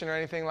salvation or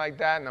anything like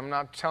that, and I'm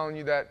not telling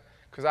you that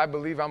because I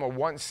believe I'm a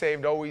once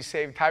saved, always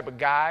saved type of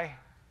guy.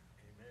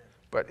 Amen.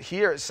 But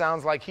here it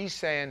sounds like he's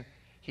saying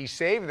he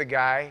saved the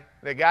guy.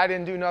 The guy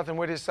didn't do nothing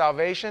with his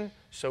salvation,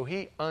 so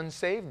he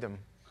unsaved him.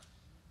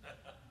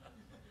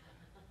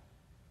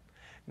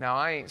 Now,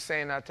 I ain't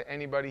saying that to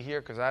anybody here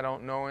because I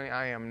don't know any.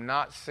 I am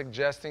not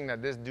suggesting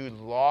that this dude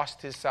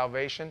lost his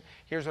salvation.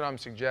 Here's what I'm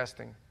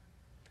suggesting.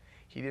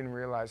 He didn't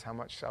realize how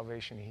much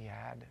salvation he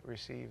had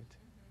received.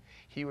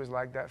 He was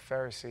like that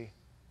Pharisee.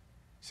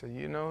 So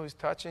you know who's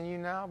touching you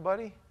now,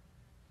 buddy?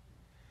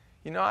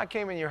 You know, I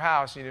came in your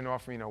house and you didn't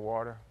offer me no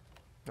water,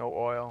 no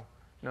oil,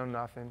 no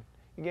nothing.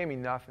 You gave me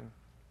nothing.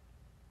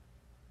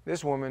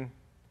 This woman,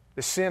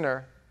 the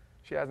sinner,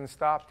 she hasn't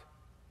stopped.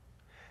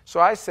 So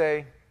I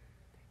say,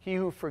 he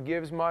who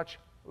forgives much,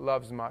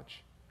 loves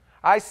much.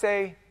 I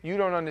say, you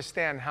don't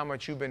understand how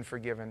much you've been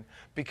forgiven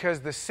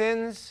because the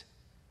sins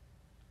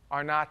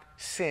are not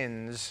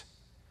sins,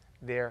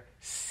 they're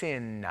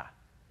sin.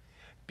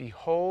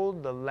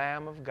 Behold the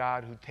Lamb of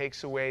God who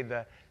takes away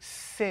the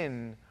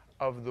sin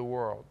of the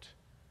world.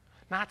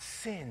 Not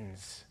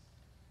sins.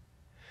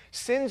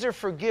 Sins are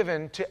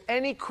forgiven to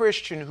any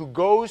Christian who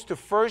goes to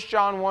 1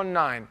 John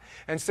 1:9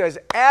 and says,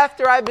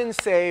 after I've been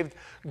saved,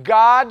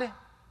 God,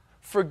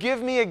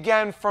 forgive me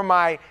again for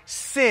my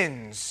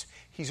sins.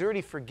 He's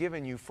already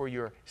forgiven you for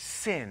your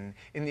sin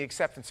in the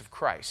acceptance of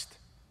Christ.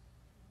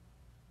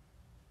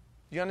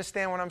 You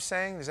understand what I'm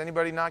saying? Does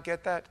anybody not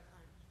get that?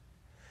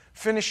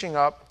 Finishing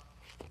up.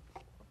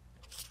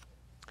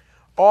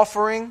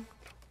 Offering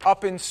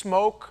up in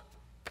smoke,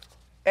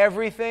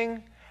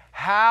 everything.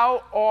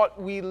 How ought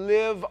we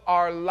live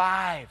our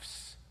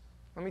lives?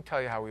 Let me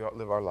tell you how we ought to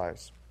live our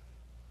lives.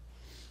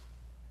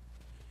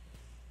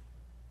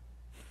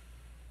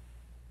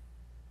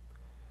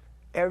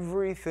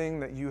 Everything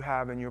that you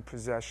have in your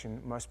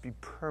possession must be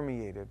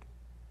permeated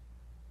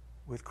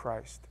with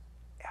Christ.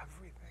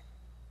 Everything.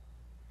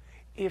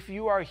 If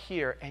you are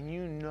here and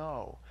you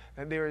know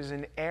that there is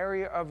an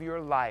area of your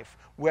life,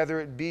 whether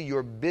it be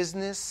your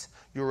business,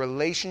 your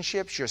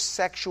relationships, your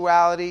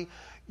sexuality,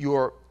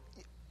 your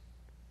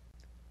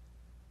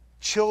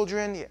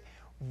children,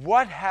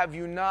 what have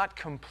you not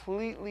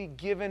completely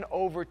given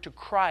over to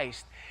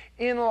Christ?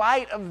 In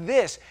light of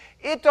this,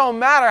 it don't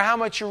matter how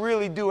much you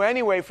really do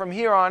anyway from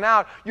here on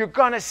out. You're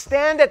going to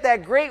stand at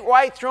that great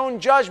white throne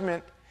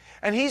judgment,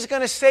 and He's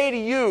going to say to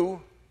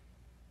you,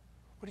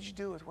 what did you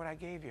do with what I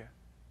gave you?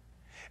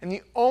 And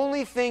the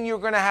only thing you're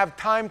going to have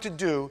time to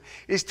do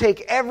is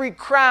take every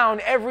crown,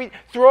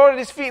 throw it at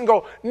His feet and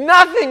go,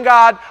 nothing,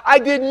 God, I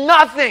did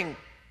nothing.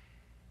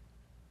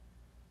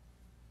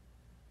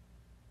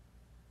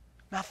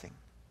 Nothing.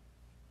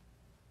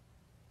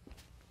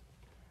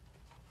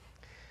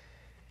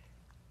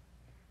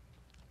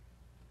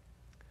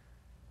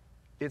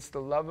 It's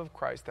the love of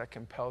Christ that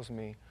compels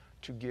me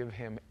to give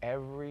Him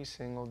every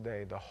single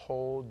day the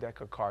whole deck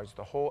of cards,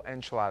 the whole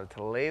enchilada,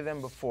 to lay them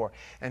before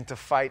and to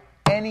fight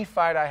any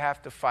fight I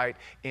have to fight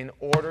in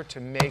order to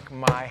make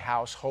my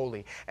house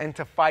holy, and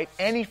to fight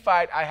any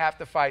fight I have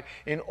to fight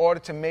in order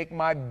to make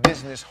my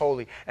business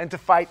holy, and to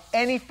fight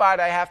any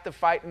fight I have to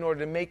fight in order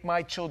to make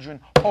my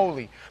children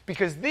holy,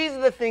 because these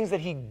are the things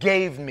that He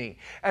gave me.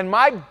 And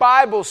my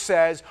Bible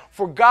says,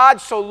 for God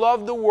so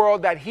loved the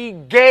world that He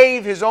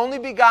gave His only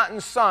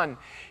begotten Son.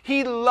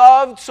 He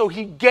loved, so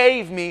He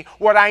gave me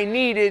what I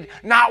needed,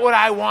 not what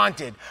I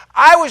wanted.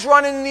 I was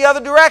running in the other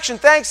direction.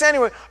 Thanks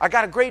anyway. I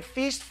got a great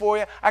feast for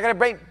you. I got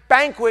a great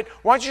banquet.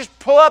 Why don't you just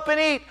pull up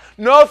and eat?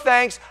 No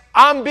thanks.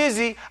 I'm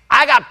busy.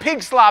 I got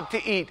pig slop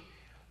to eat.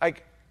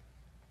 Like,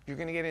 you're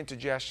going to get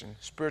indigestion,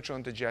 spiritual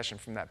indigestion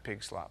from that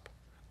pig slop.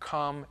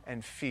 Come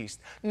and feast.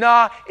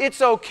 Nah,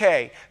 it's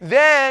okay.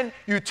 Then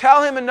you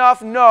tell him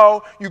enough,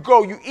 no, you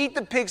go, you eat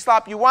the pig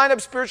slop, you wind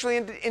up spiritually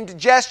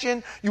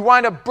indigestion, you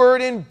wind up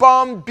burdened,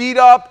 bummed, beat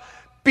up,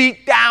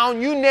 beat down,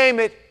 you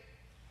name it,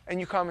 and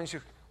you come and say,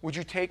 would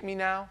you take me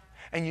now?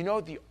 And you know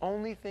the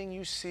only thing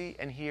you see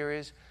and hear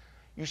is,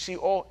 you see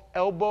all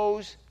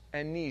elbows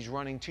and knees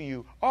running to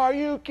you. Are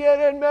you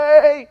kidding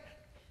me?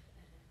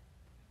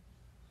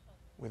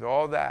 With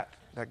all that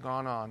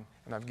gone on,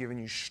 and I've given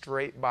you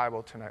straight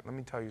Bible tonight, let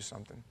me tell you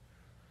something.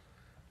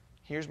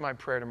 Here's my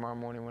prayer tomorrow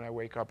morning when I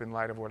wake up in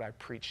light of what I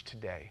preached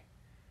today.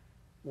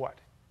 What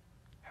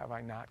have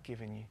I not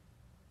given you?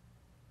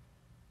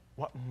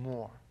 What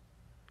more?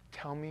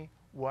 Tell me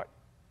what.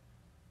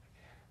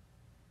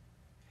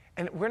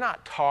 And we're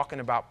not talking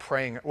about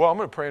praying. Well, I'm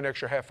going to pray an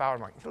extra half hour.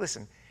 I'm like,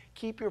 listen,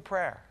 keep your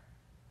prayer.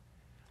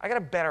 I got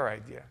a better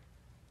idea.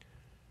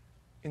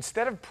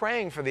 Instead of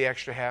praying for the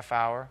extra half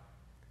hour,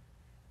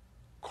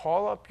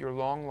 call up your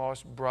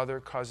long-lost brother,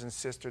 cousin,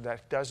 sister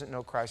that doesn't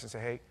know Christ and say,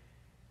 hey,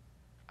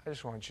 I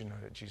just want you to know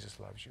that Jesus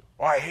loves you.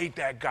 Oh, I hate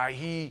that guy.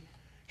 He,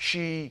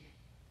 she.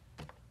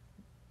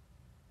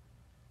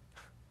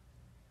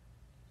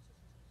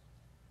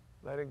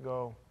 Let it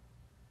go.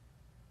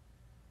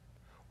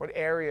 What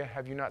area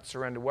have you not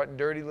surrendered? What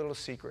dirty little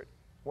secret?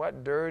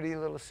 What dirty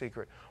little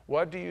secret?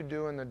 What do you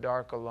do in the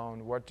dark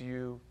alone?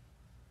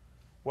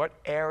 What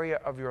area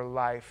of your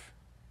life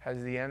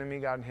has the enemy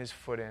gotten his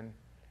foot in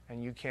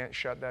and you can't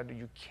shut that?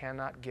 You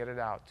cannot get it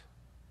out.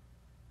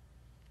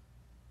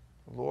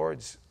 The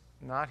Lord's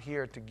not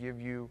here to give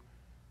you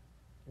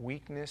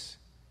weakness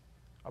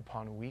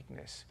upon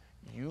weakness.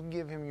 You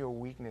give him your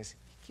weakness,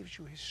 he gives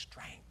you his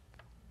strength.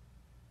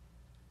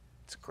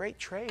 It's a great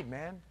trade,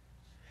 man.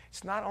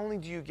 It's not only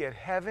do you get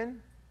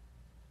heaven,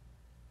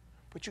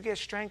 but you get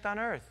strength on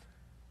earth.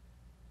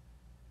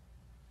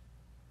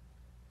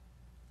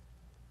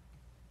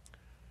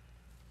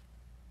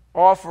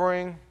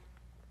 Offering.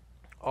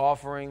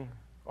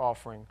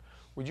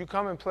 Would you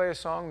come and play a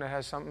song that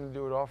has something to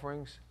do with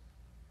offerings?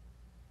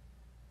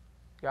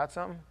 Got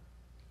something?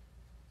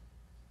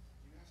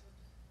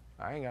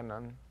 I ain't got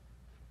nothing.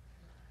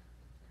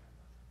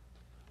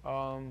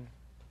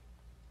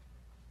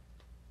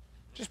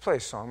 Just play a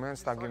song, man.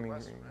 Stop giving me...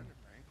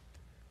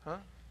 Huh?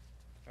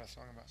 Got a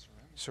song about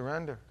surrender.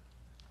 Surrender.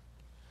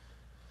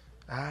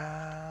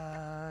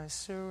 I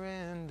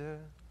surrender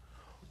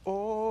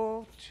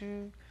all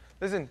to...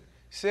 Listen,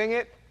 sing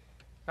it,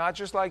 not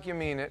just like you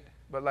mean it,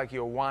 but like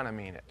you want to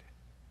mean it.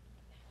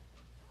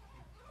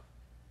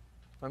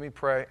 Let me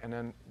pray, and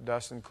then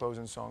Dustin,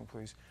 closing song,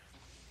 please.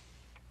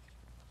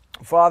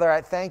 Father,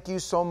 I thank you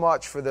so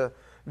much for the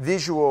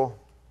vision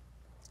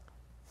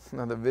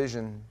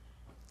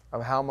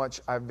of how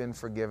much I've been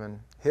forgiven.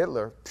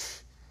 Hitler,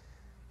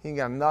 he ain't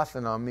got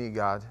nothing on me,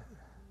 God.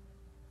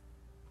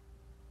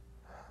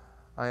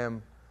 I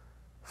am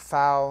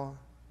foul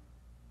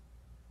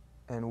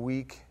and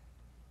weak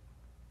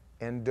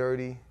and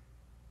dirty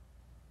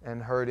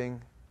and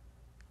hurting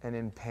and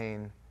in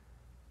pain.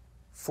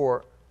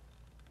 For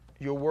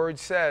your word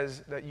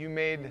says that you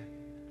made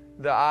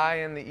the eye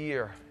and the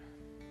ear.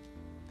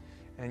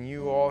 And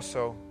you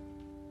also,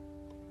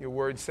 your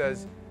word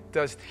says,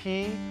 does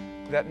he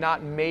that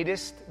not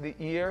madest the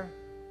ear,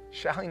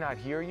 shall he not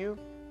hear you?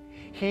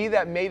 He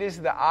that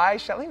madest the eye,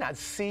 shall he not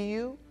see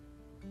you?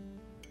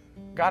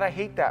 God, I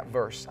hate that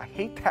verse. I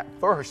hate that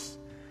verse.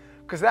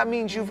 Because that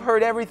means you've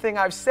heard everything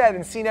I've said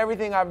and seen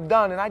everything I've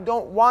done, and I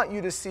don't want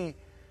you to see.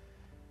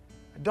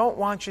 I don't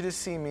want you to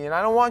see me, and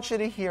I don't want you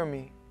to hear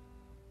me.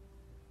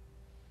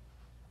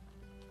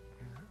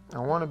 I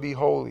want to be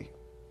holy.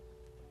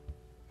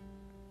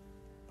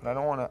 But I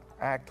don't want to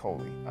act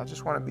holy. I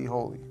just want to be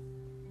holy.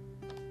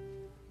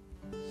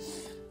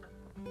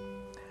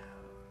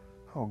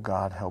 Oh,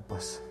 God, help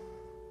us.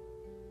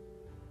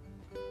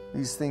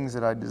 These things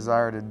that I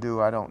desire to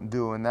do, I don't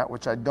do. And that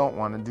which I don't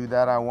want to do,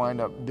 that I wind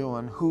up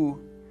doing.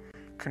 Who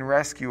can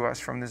rescue us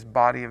from this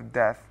body of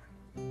death?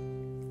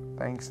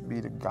 Thanks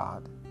be to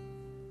God.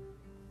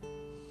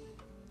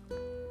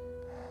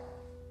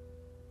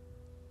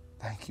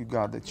 Thank you,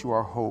 God, that you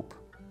are hope,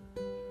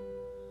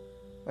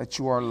 that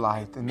you are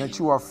light, and that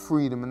you are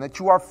freedom, and that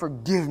you are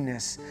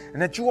forgiveness,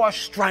 and that you are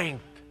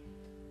strength.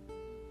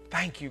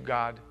 Thank you,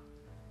 God.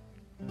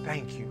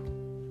 Thank you.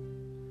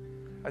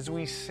 As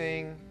we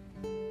sing,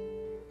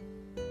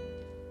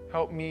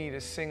 help me to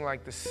sing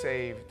like the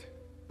saved,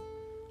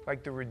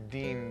 like the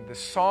redeemed, the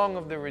song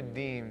of the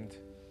redeemed.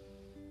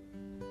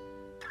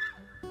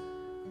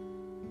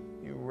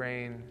 You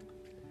reign.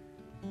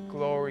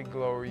 Glory,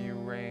 glory, you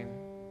reign.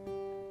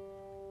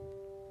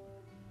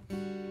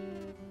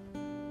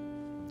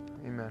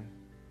 Amen.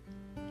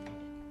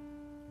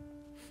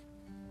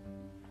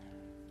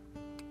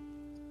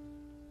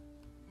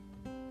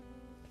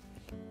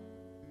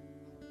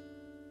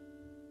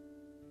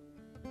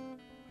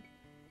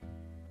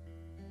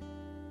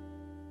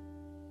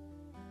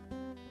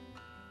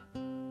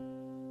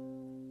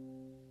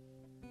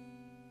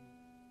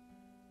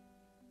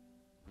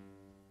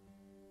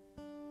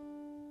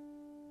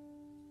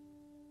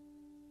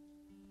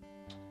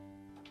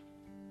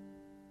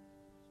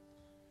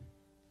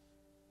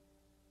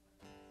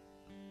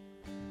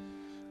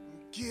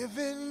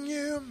 Giving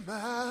you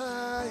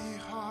my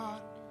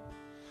heart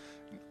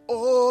and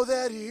all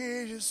that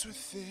is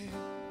within.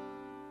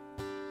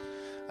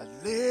 I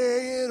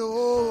lay it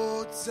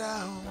all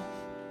down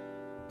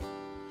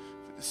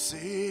for the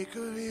sake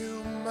of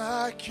you,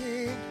 my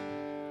King.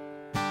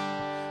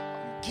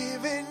 I'm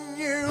giving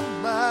you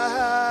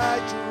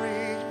my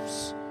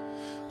dreams.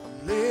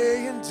 I'm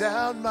laying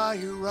down my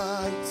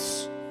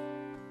rights.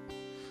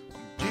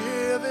 I'm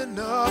giving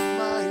up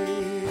my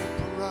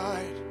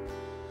pride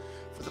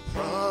for the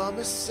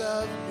promise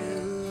of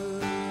new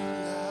life.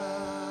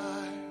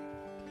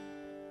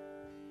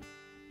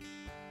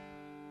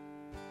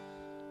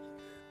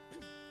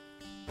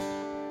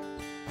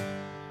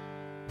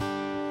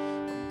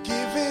 I'm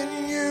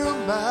giving you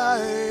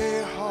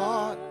my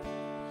heart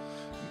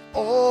and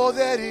all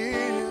that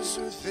is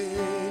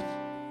within.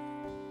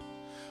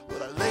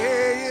 Lord, I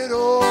lay it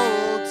all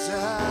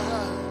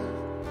down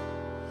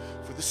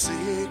for the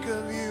sake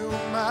of you,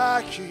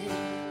 my King.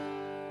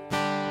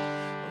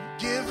 I'm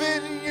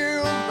giving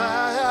you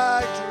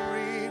my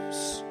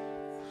dreams.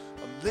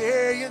 I'm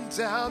laying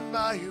down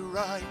my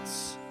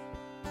rights.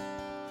 I'm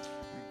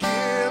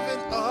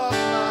giving up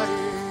my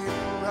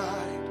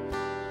pride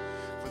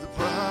for the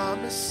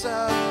promise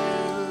of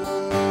new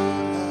life.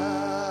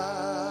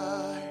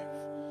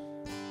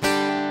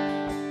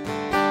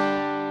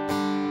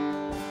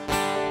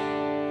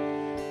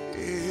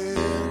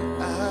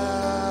 And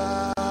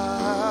I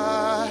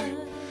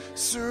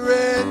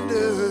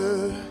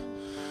surrender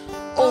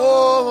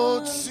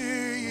all to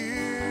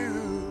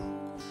you,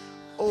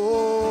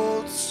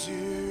 all to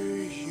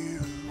you.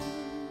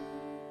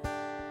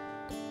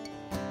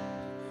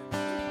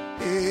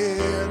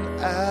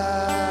 And I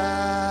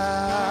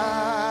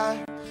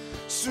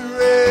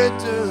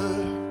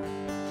surrender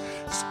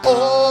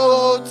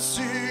all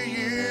to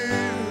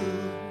you,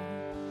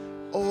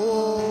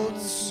 all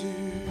to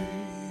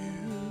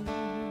you.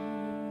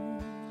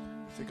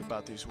 Think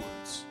about these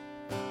words.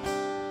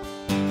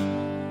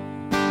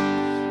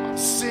 I'm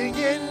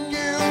singing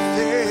you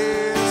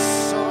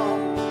this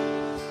song.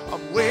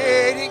 I'm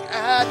waiting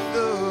at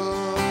the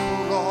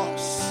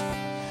cross.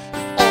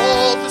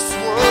 All this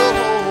world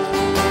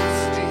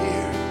holds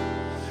dear,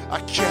 I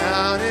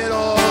count it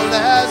all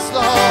as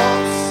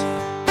loss.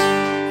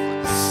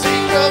 For the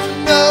sake of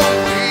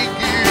knowing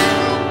you,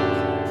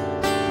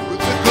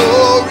 with the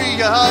glory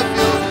of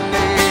your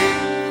name,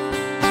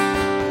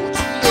 won't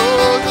you know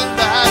the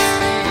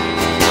lasting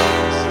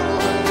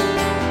joy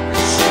of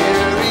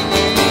sharing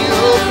in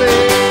your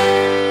pain?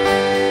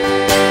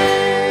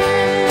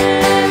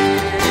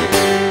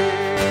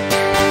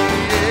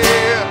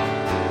 Yeah.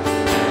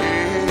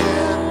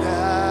 And I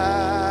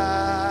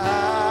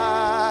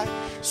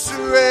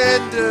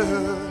surrender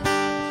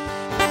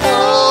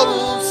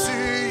all to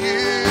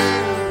you,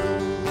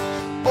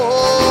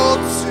 all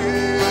to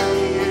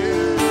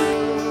you.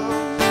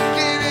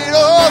 Give it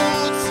all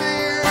to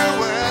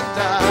you, and I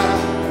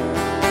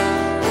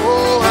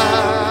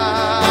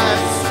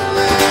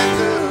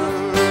surrender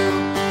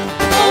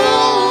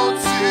all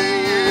to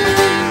you,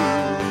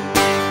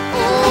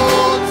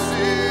 all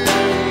to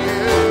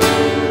you.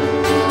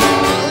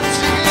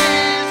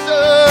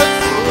 Jesus,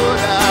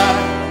 Lord, I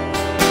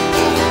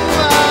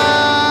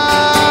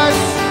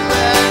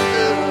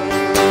surrender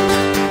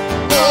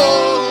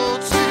all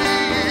to you,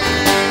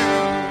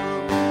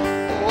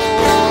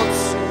 all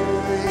to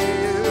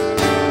you.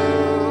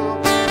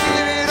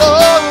 Give it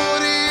all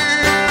to you,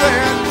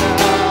 and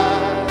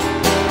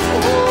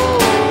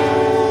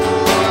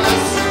I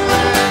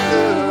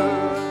surrender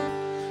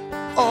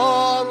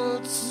all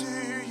to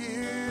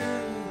you,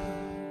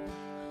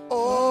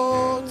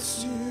 all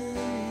to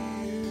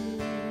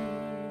you,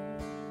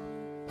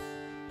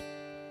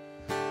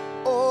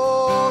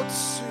 all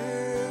to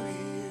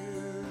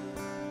you,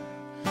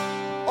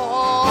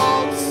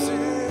 all to you.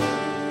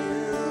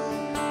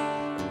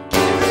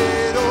 Give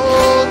it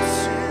all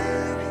to you.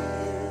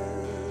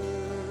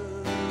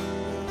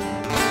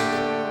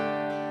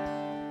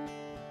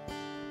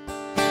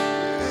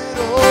 Give it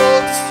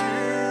all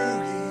to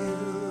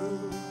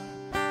you.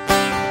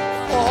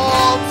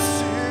 All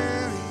to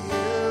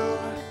you.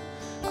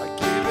 I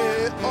give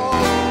it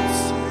all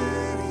to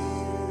you,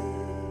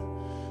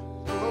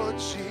 Lord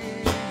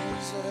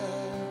Jesus.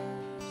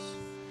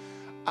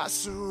 I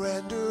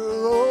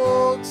surrender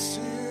all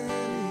to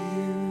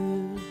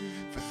you,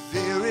 for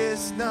there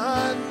is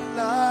none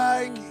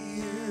like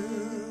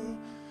you.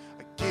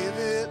 I give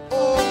it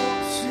all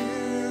to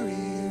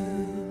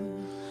you,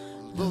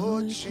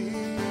 Lord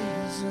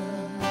Jesus.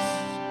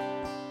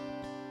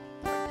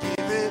 I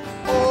give it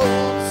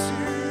all to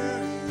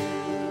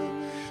you,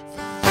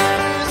 for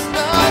there is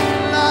none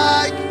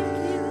like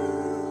you.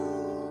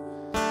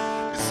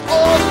 It's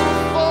all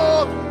for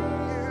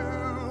you.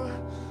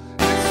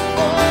 It's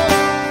all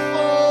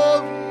for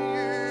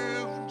you,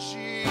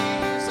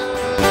 Jesus.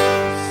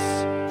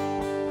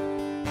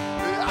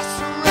 I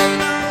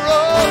surrender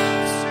all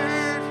to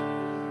you.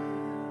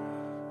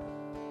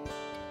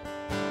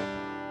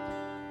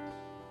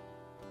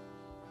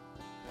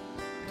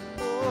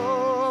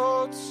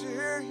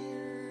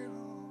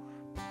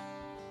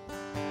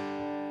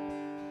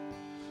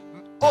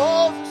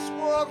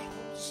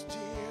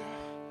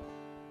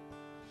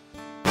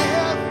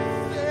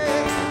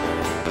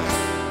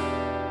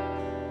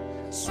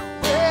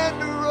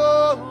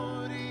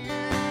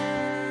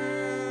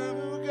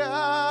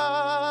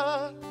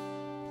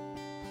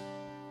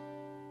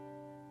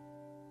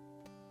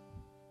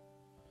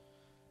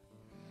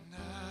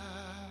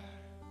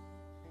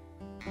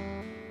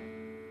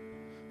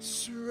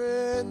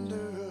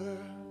 surrender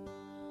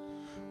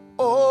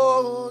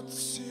all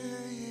to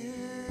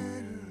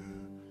you,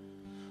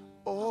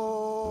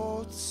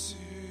 all to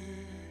you.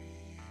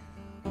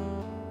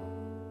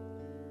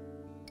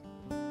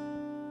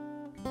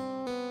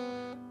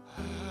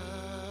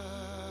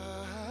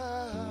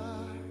 I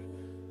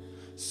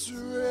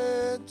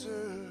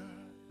surrender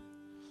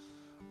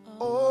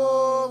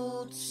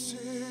all to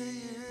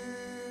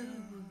you,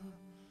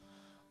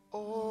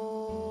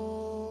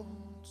 all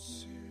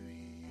to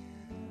you,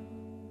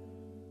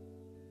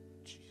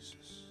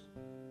 Jesus.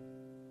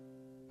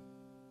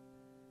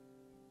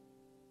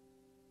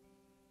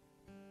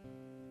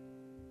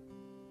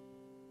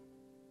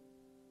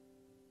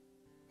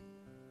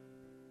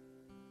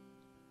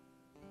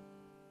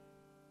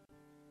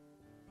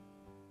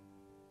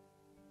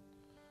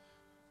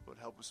 Lord,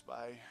 help us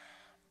by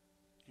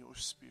your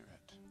Spirit,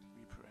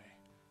 we pray.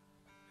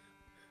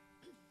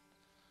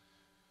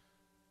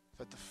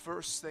 That the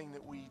first thing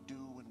that we do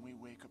when we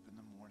wake up in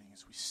the morning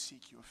is we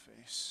seek your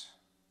face.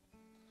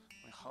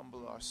 We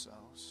humble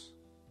ourselves.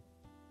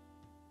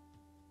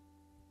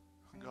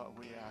 God,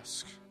 we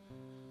ask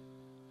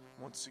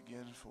once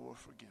again for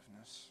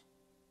forgiveness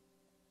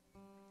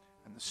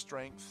and the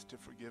strength to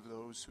forgive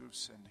those who have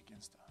sinned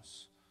against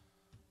us.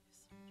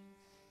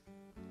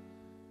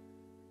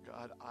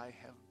 God, I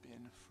have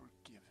been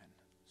forgiven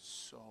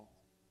so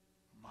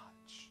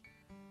much.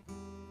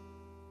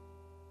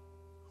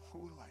 Who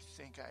do I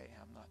think I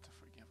am not to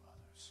forgive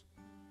others?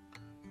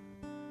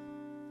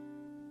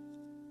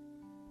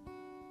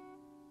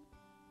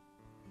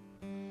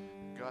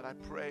 God, I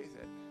pray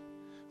that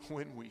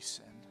when we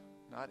sin,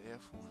 not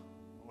if,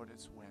 Lord,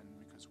 it's when,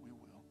 because we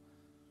will.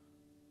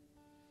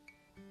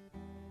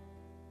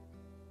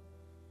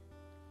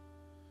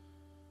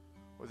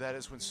 Or that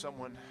is when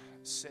someone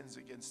sins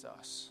against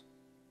us,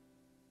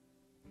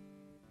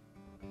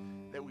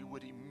 that we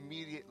would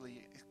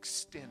immediately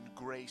extend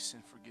grace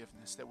and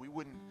forgiveness, that we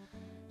wouldn't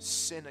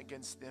sin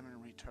against them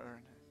in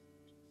return.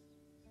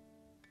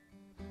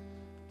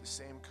 The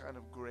same kind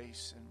of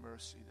grace and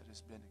mercy that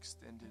has been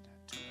extended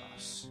to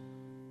us,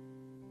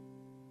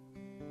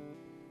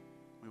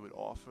 we would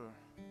offer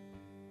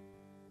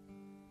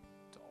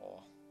to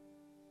all.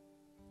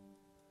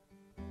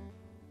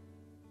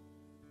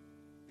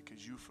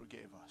 Because you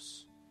forgave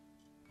us.